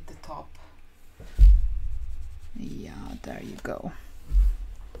hit the top. Yeah, there you go.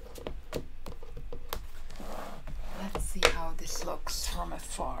 Let's see how this looks from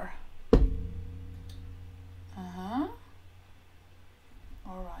afar.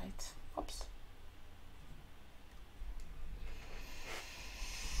 All right. Oops.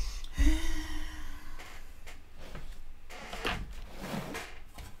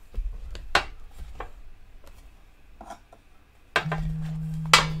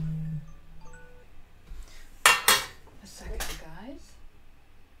 A second, guys.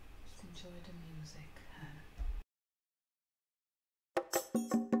 Just enjoy the music.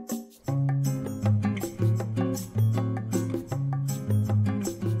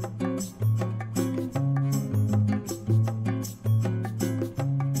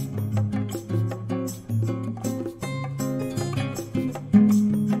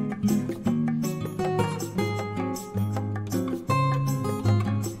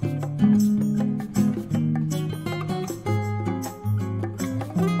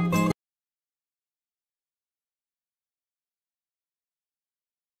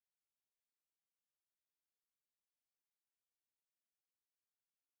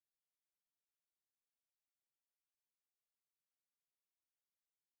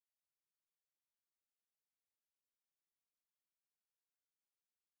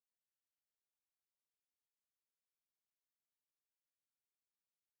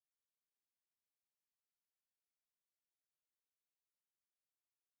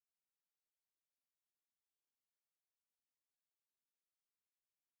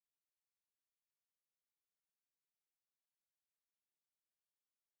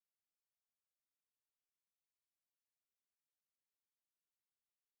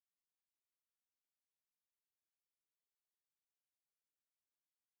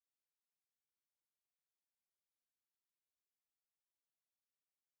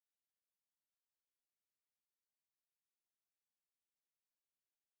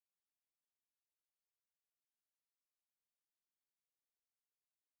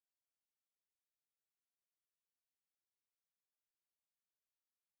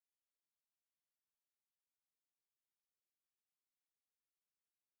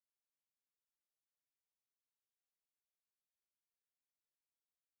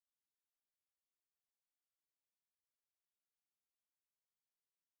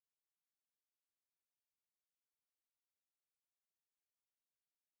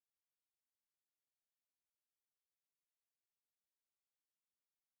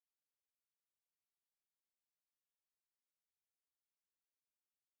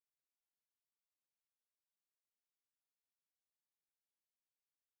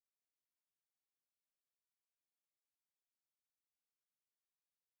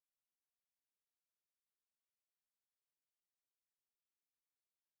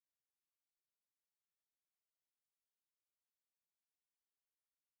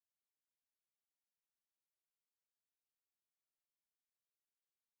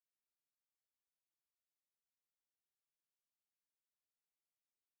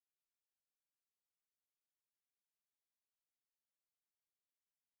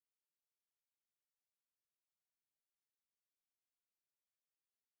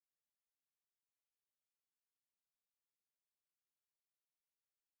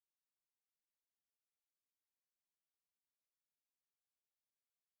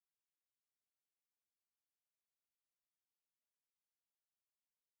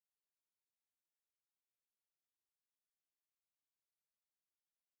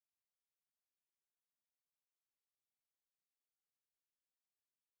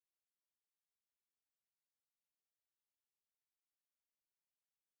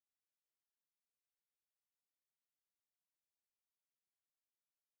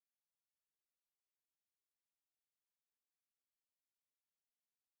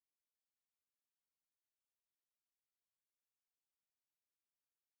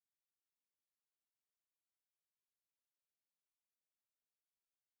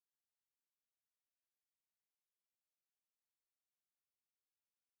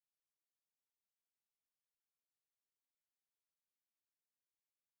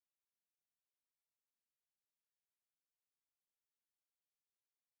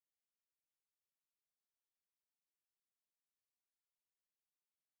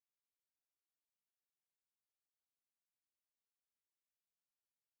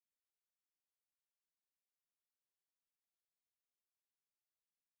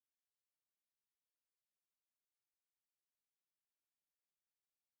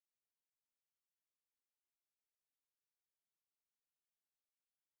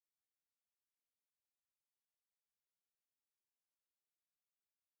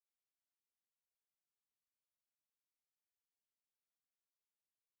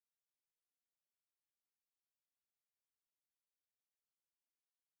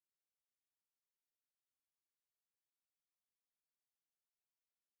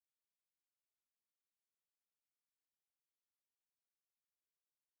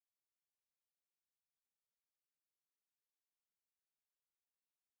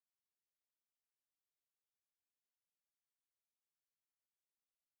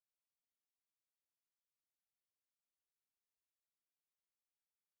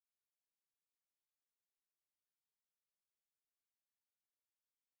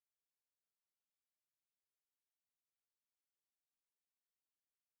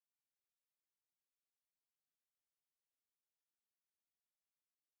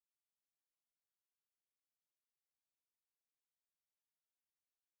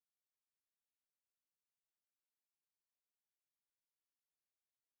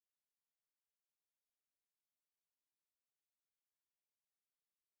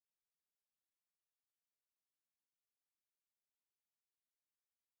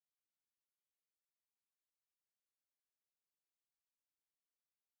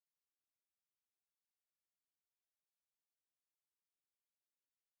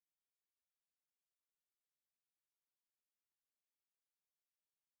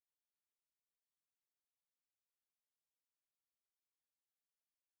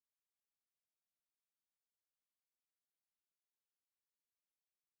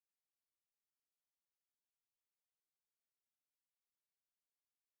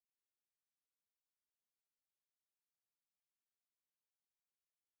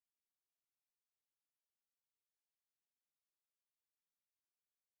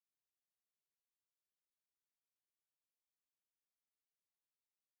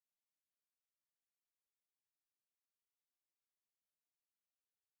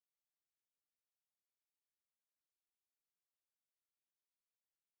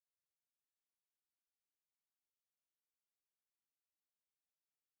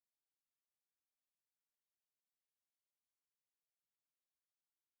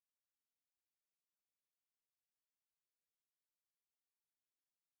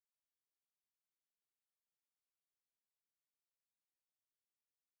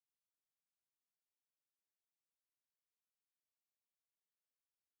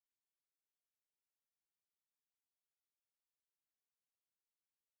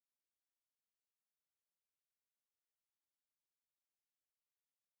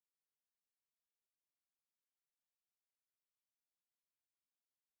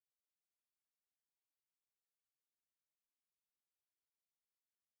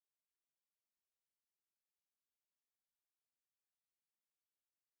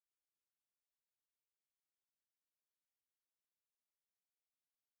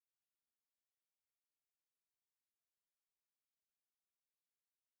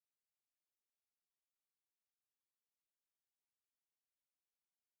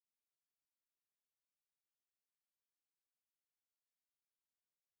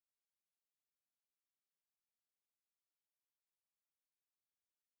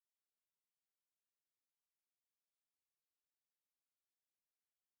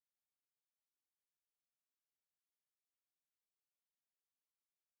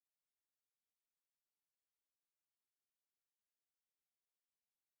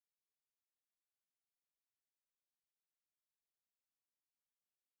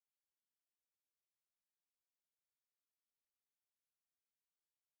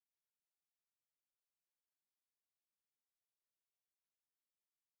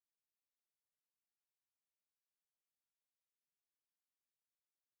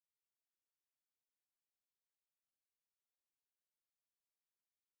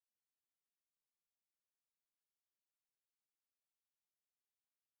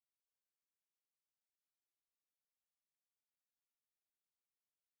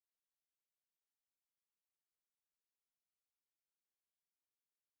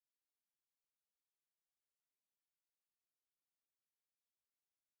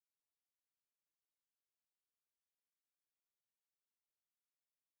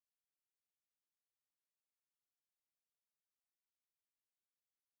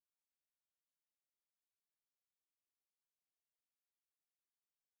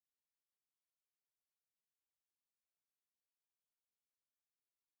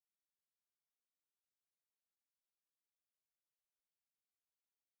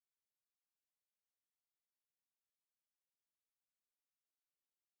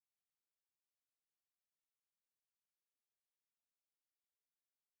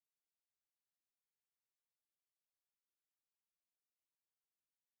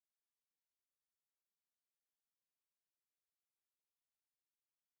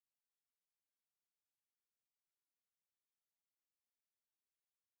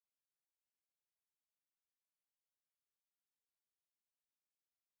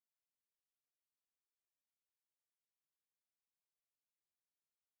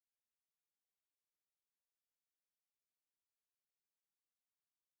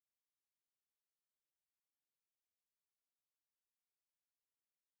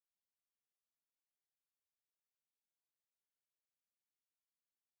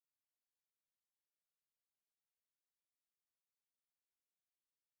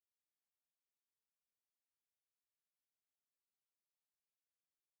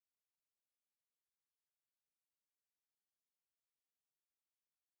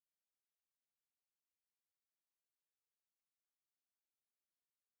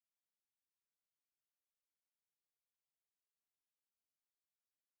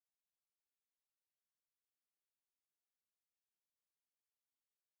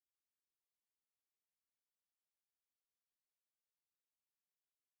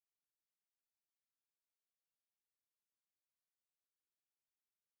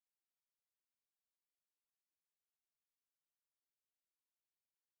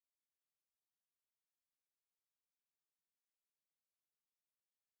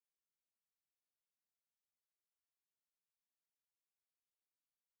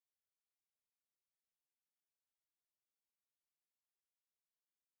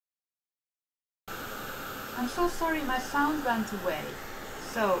 I'm so sorry, my sound went away.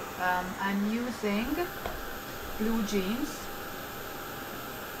 So I'm using blue jeans.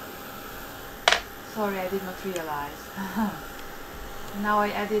 Sorry, I did not realize. Now I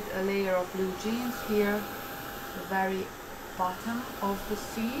added a layer of blue jeans here, the very bottom of the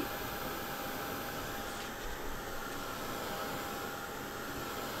sea.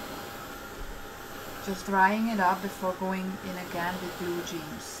 Just drying it up before going in again with blue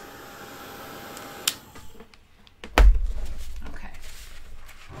jeans. Okay.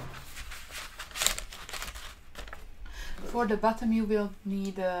 For the bottom you will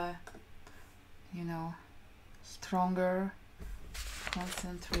need a, you know, stronger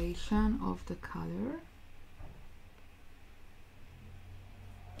concentration of the color.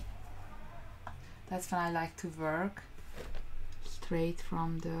 That's when I like to work straight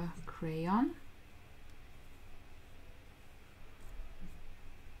from the crayon.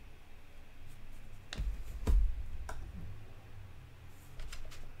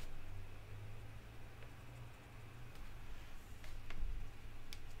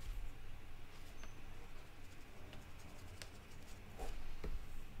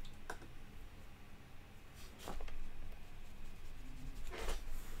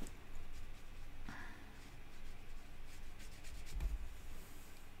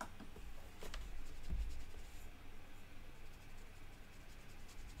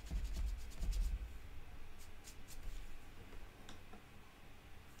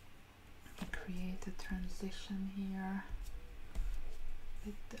 Create a transition here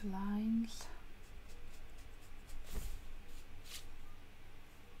with the lines.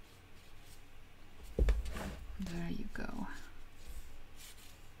 There you go.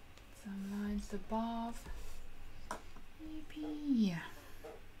 Some lines above. Yippee!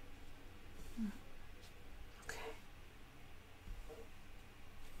 Okay.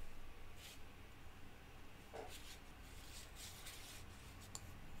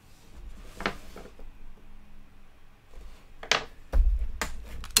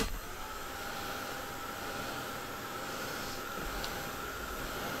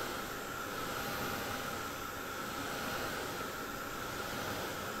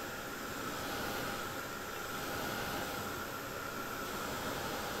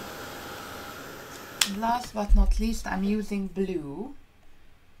 Last but not least, I'm using blue.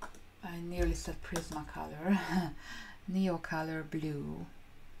 I nearly said Prismacolor. Neocolor blue.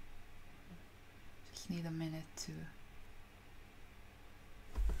 Just need a minute to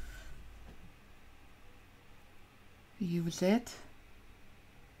use it.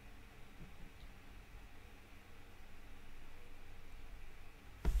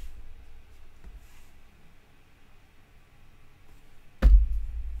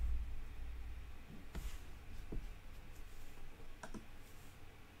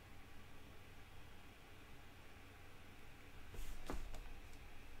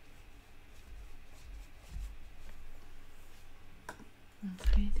 I'm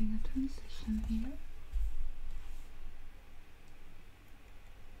creating a transition here.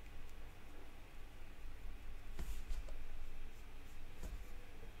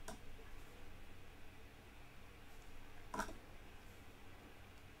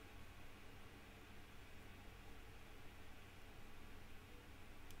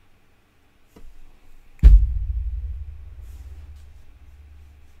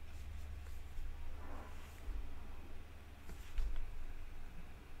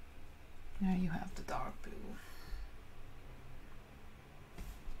 There you have the dark blue.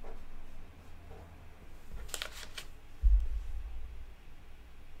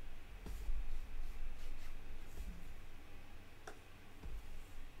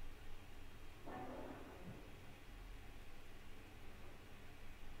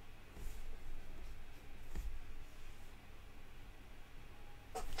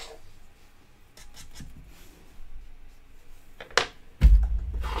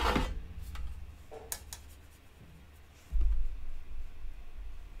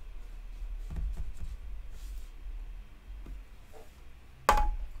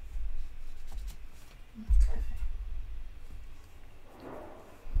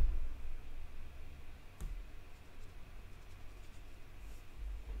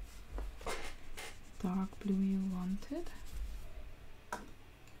 Dark blue you wanted.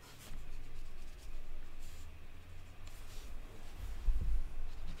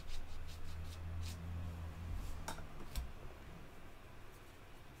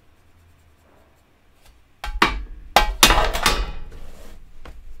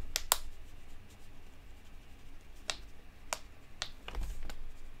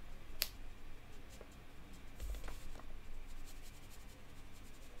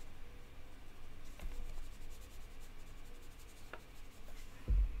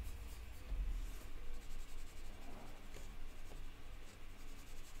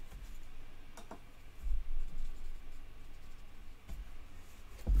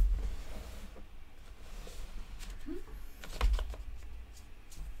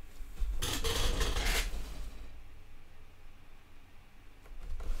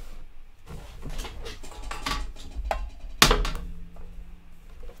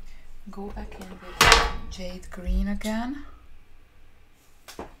 Go back in with Jade green again.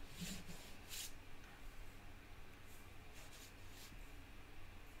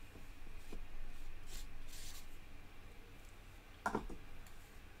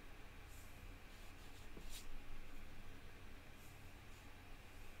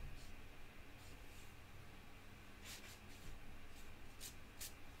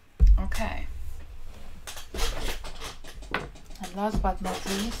 Okay. And last but not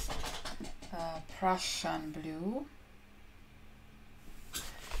least, Prussian blue.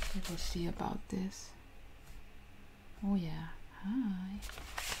 We will see about this. Oh yeah, hi.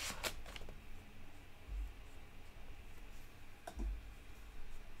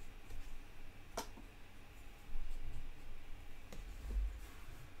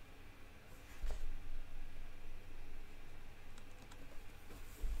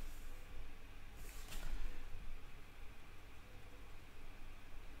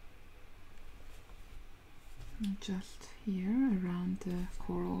 Just here around the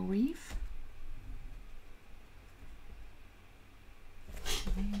coral reef.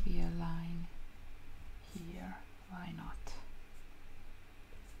 Maybe a line here, why not?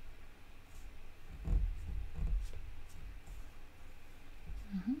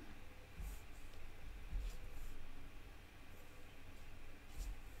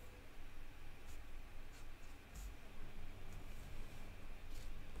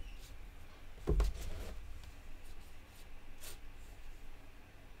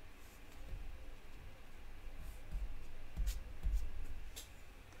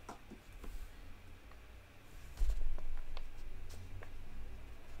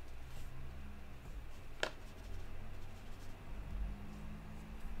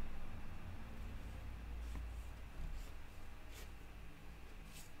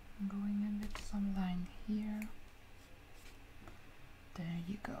 Going in with some line here. There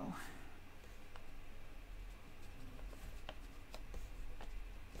you go.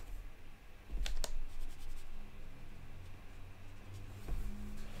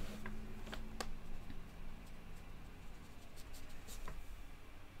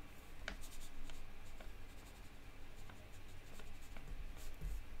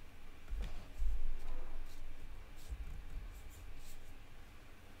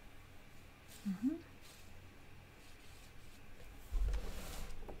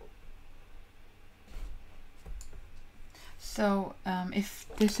 So if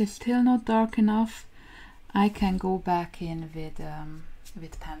this is still not dark enough, I can go back in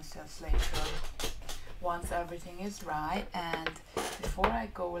with pencils later once everything is dry. And before I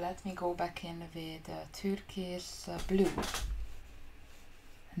go, let me go back in with turquoise blue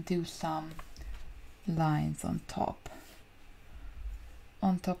and do some lines on top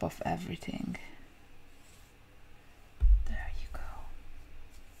of everything. There you go.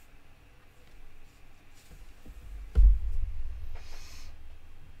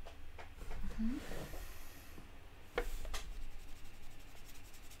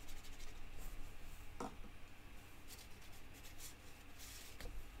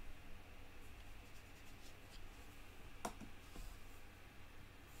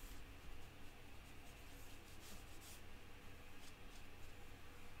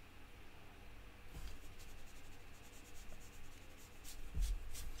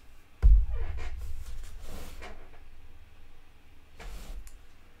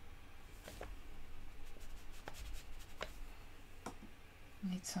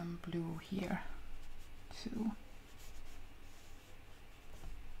 Need some blue here too.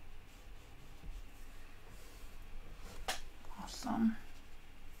 Awesome.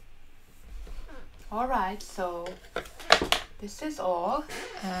 All right, so this is all.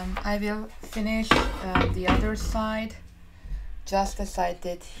 I will finish the other side just as I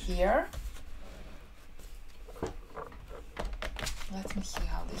did here. Let me see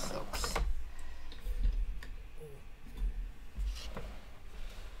how this looks.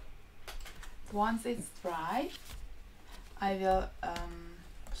 Once it's dry, I will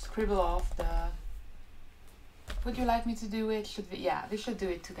scribble off the... Would you like me to do it? Should we? Yeah, we should do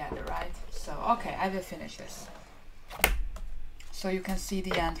it together, right? So, okay, I will finish this. So you can see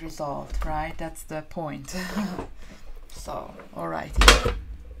the end result, right? That's the point. So, alright.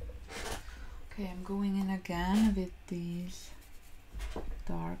 Okay, I'm going in again with these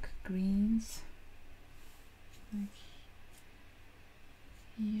dark greens. Like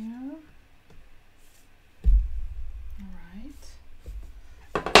here. Alright,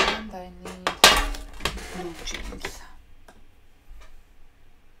 and I need blue jeans.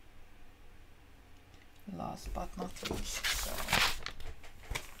 Last but not least, so.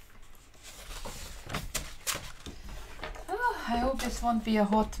 Oh, I hope this won't be a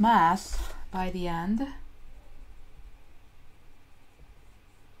hot mess by the end.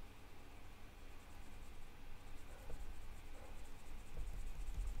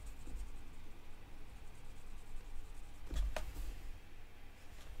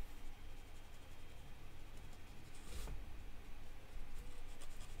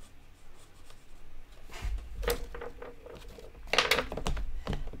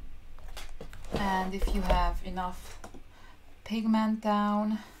 And if you have enough pigment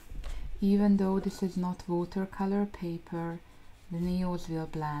down, even though this is not watercolor paper, the neos will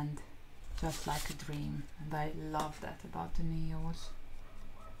blend just like a dream, and I love that about the neos.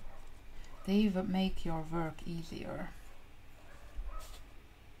 They even make your work easier.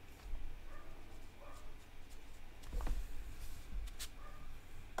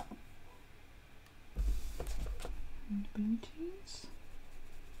 And blue jeans.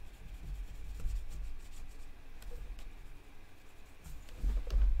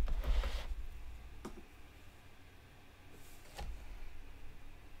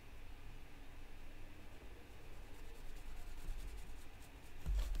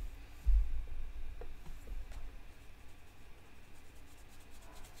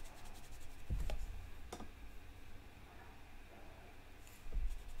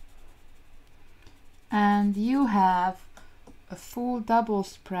 And you have a full double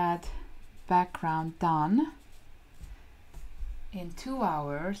spread background done in 2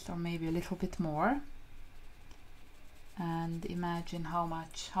 hours, or maybe a little bit more. And imagine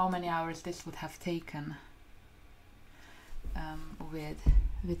how many hours this would have taken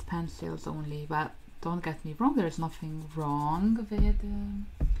with pencils only. But don't get me wrong, there's nothing wrong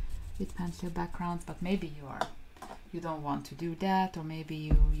with pencil backgrounds, but maybe you don't want to do that, or maybe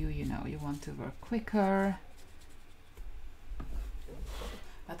you want to work quicker.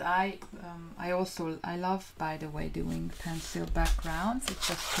 But I love, by the way, doing pencil backgrounds. It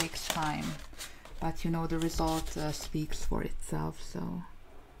just takes time, but the result speaks for itself. So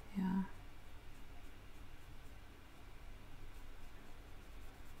yeah.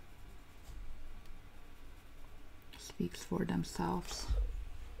 Speaks for themselves.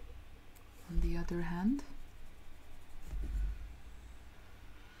 On the other hand.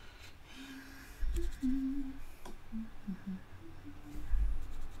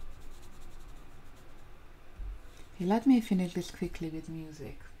 Okay, let me finish this quickly with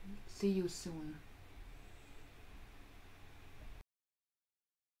music. See you soon.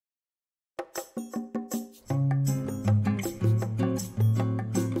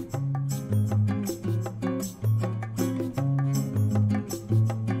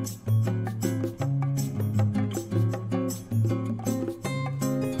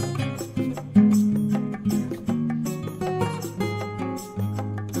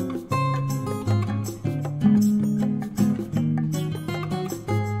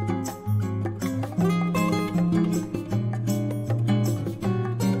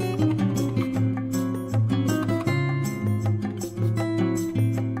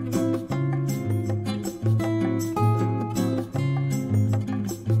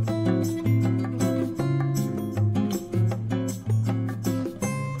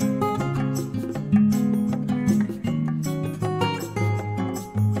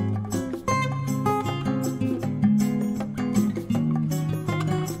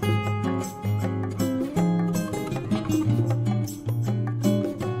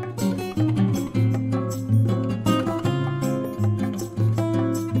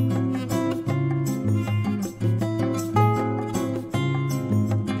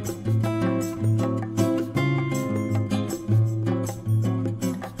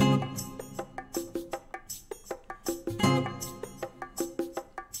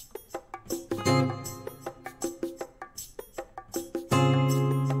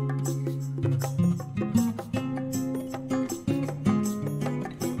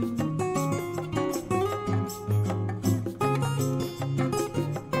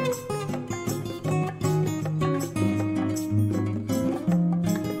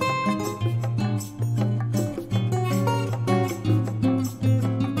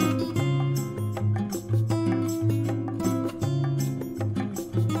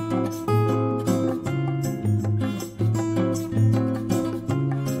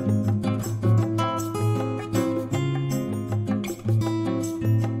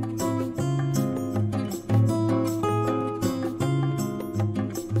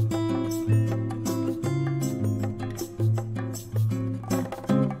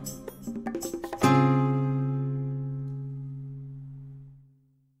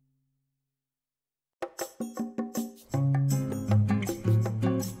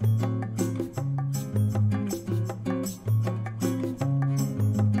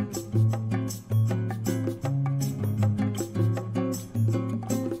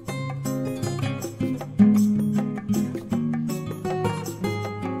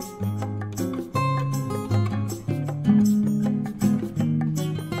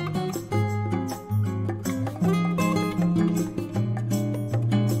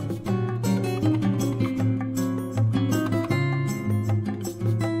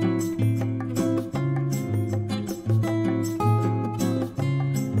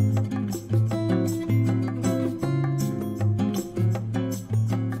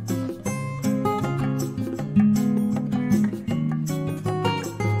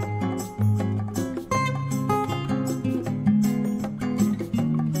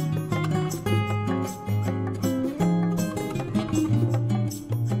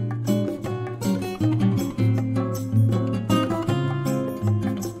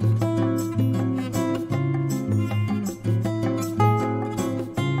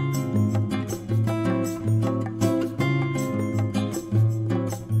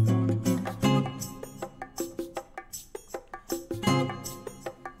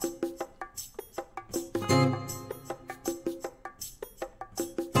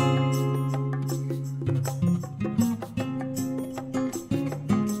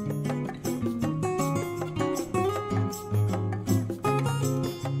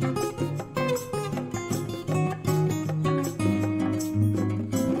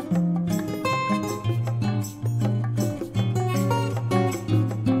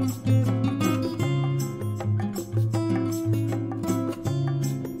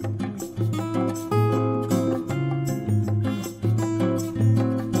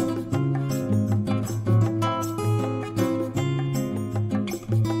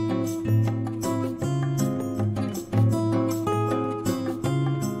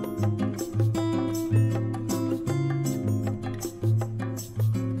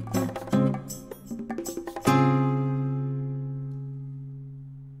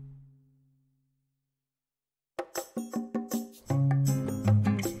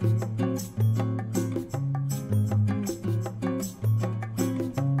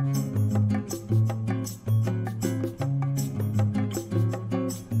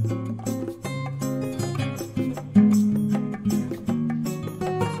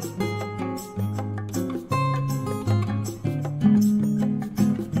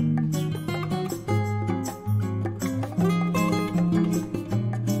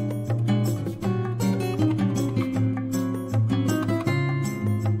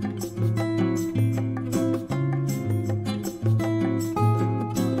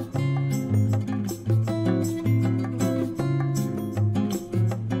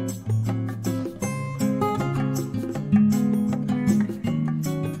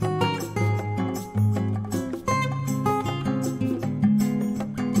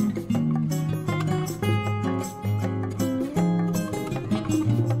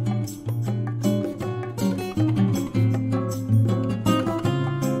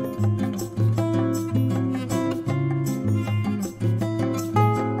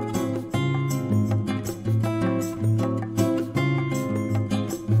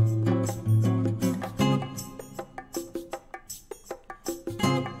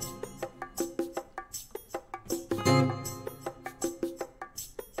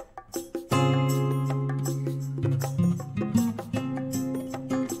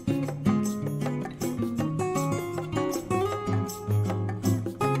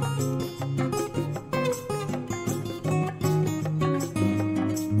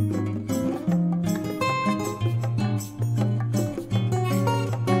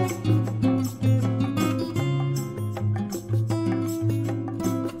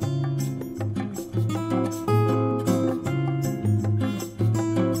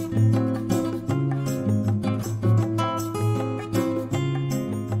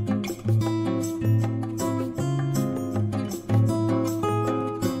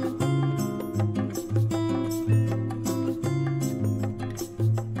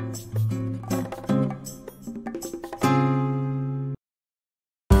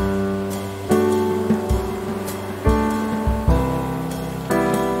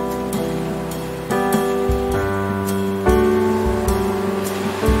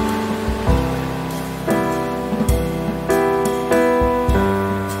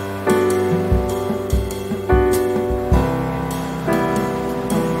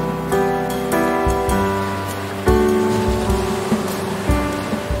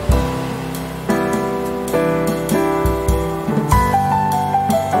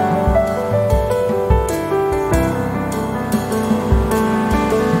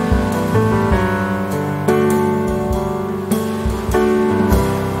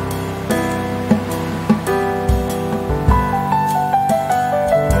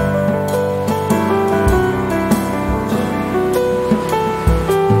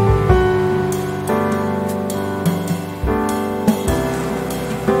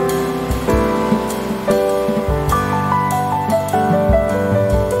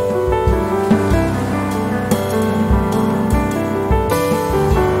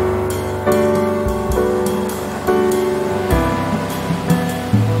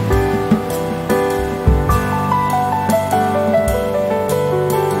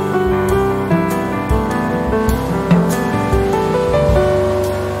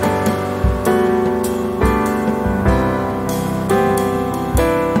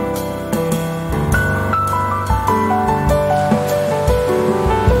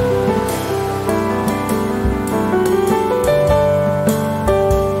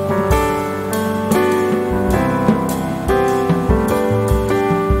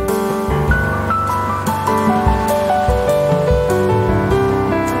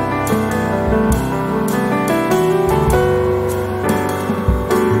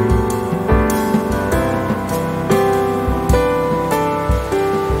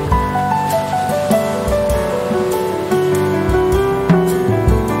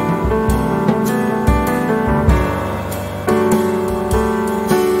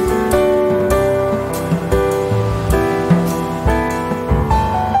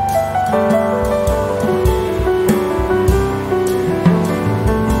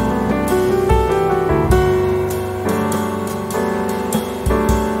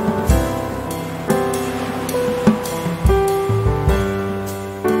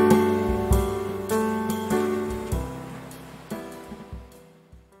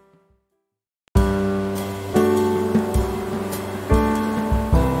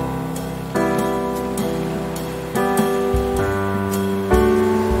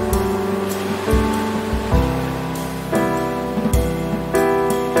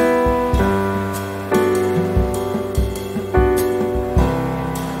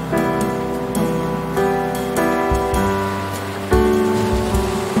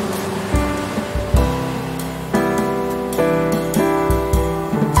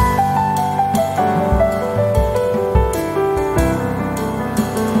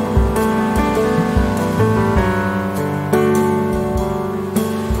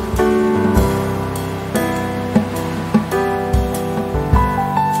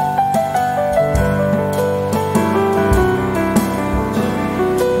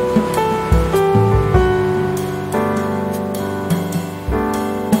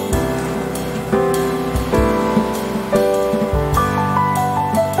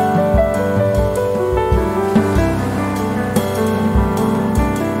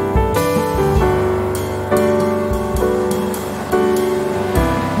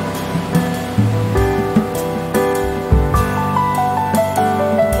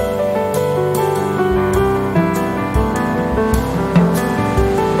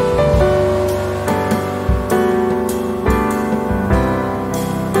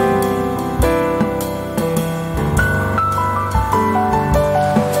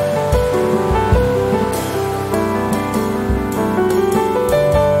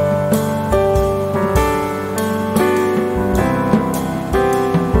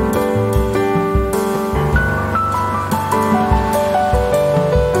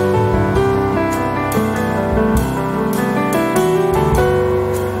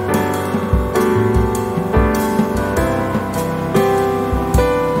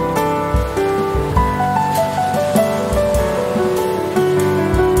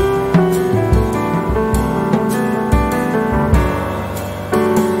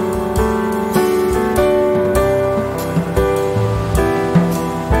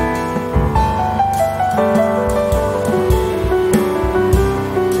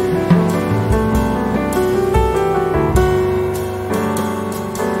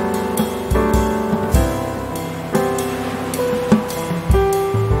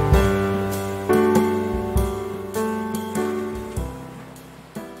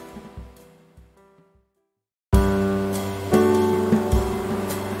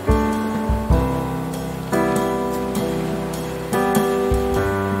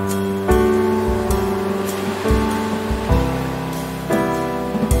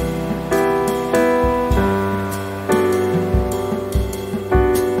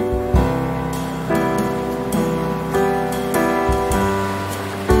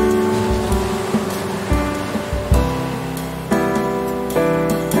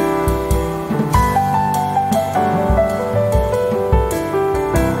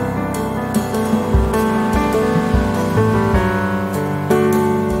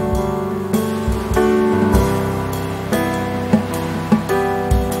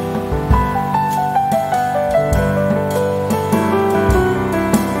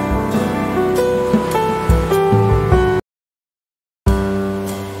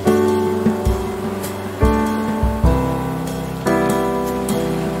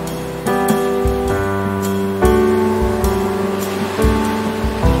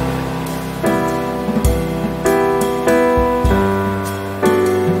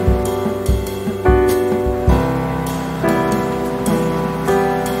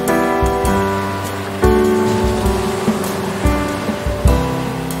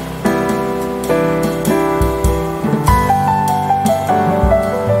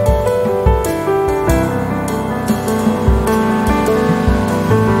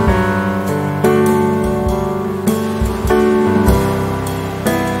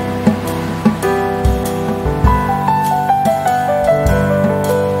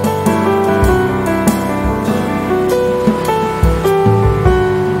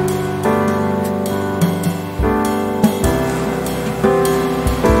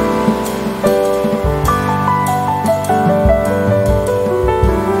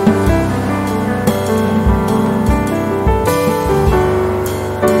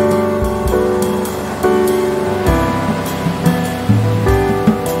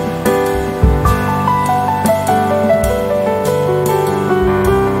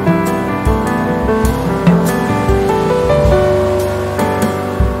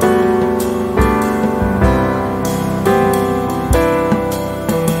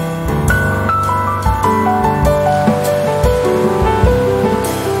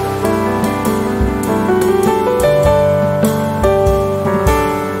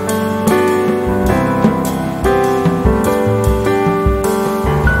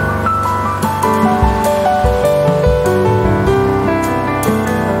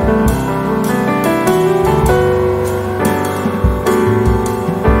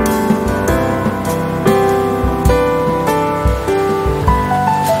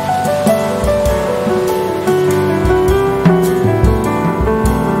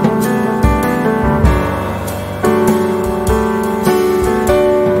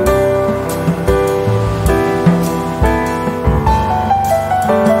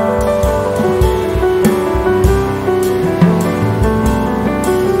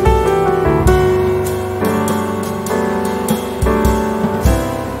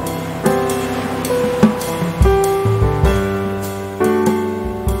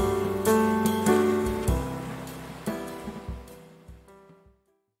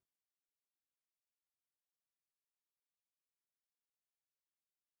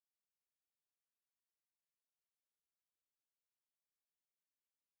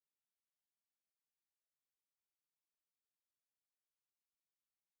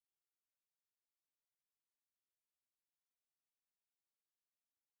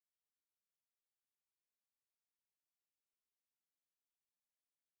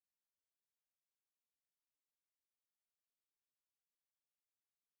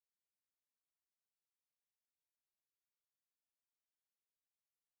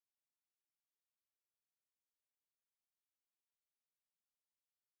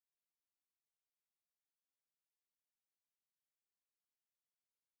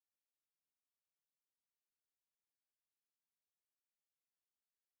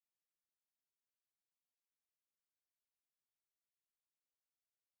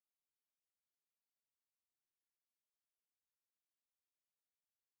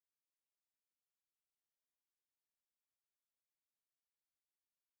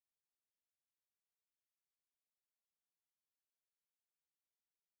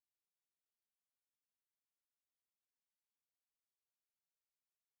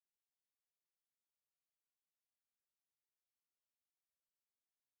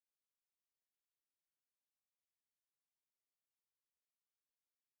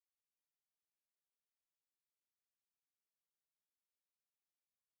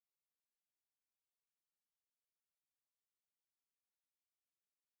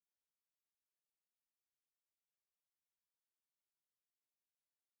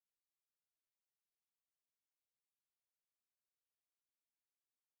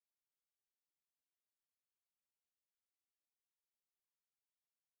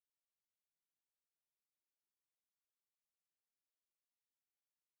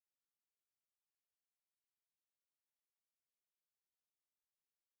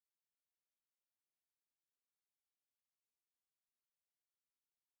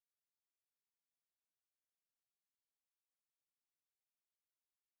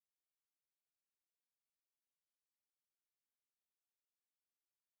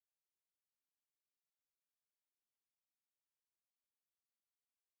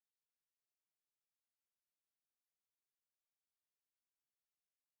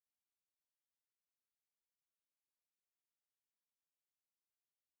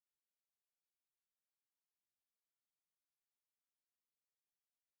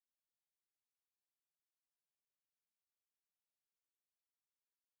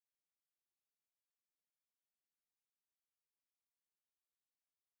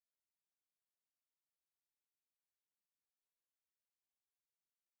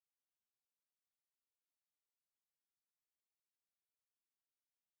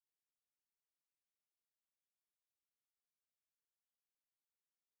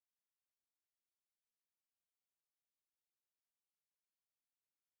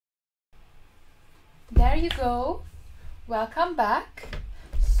 there you go. Welcome back.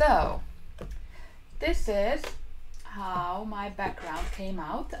 So this is how my background came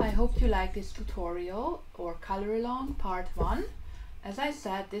out. I hope you like this tutorial or color along part 1. As I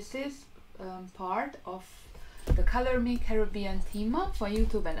said, this is part of the Color Me Caribbean team up for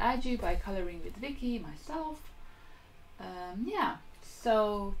YouTube and IG by Coloring with Vicky, myself. Yeah,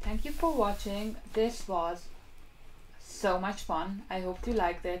 so thank you for watching. This was so much fun. I hope you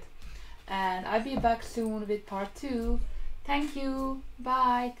liked it, and I'll be back soon with part 2. Thank you.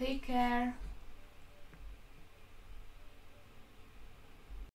 Bye. Take care.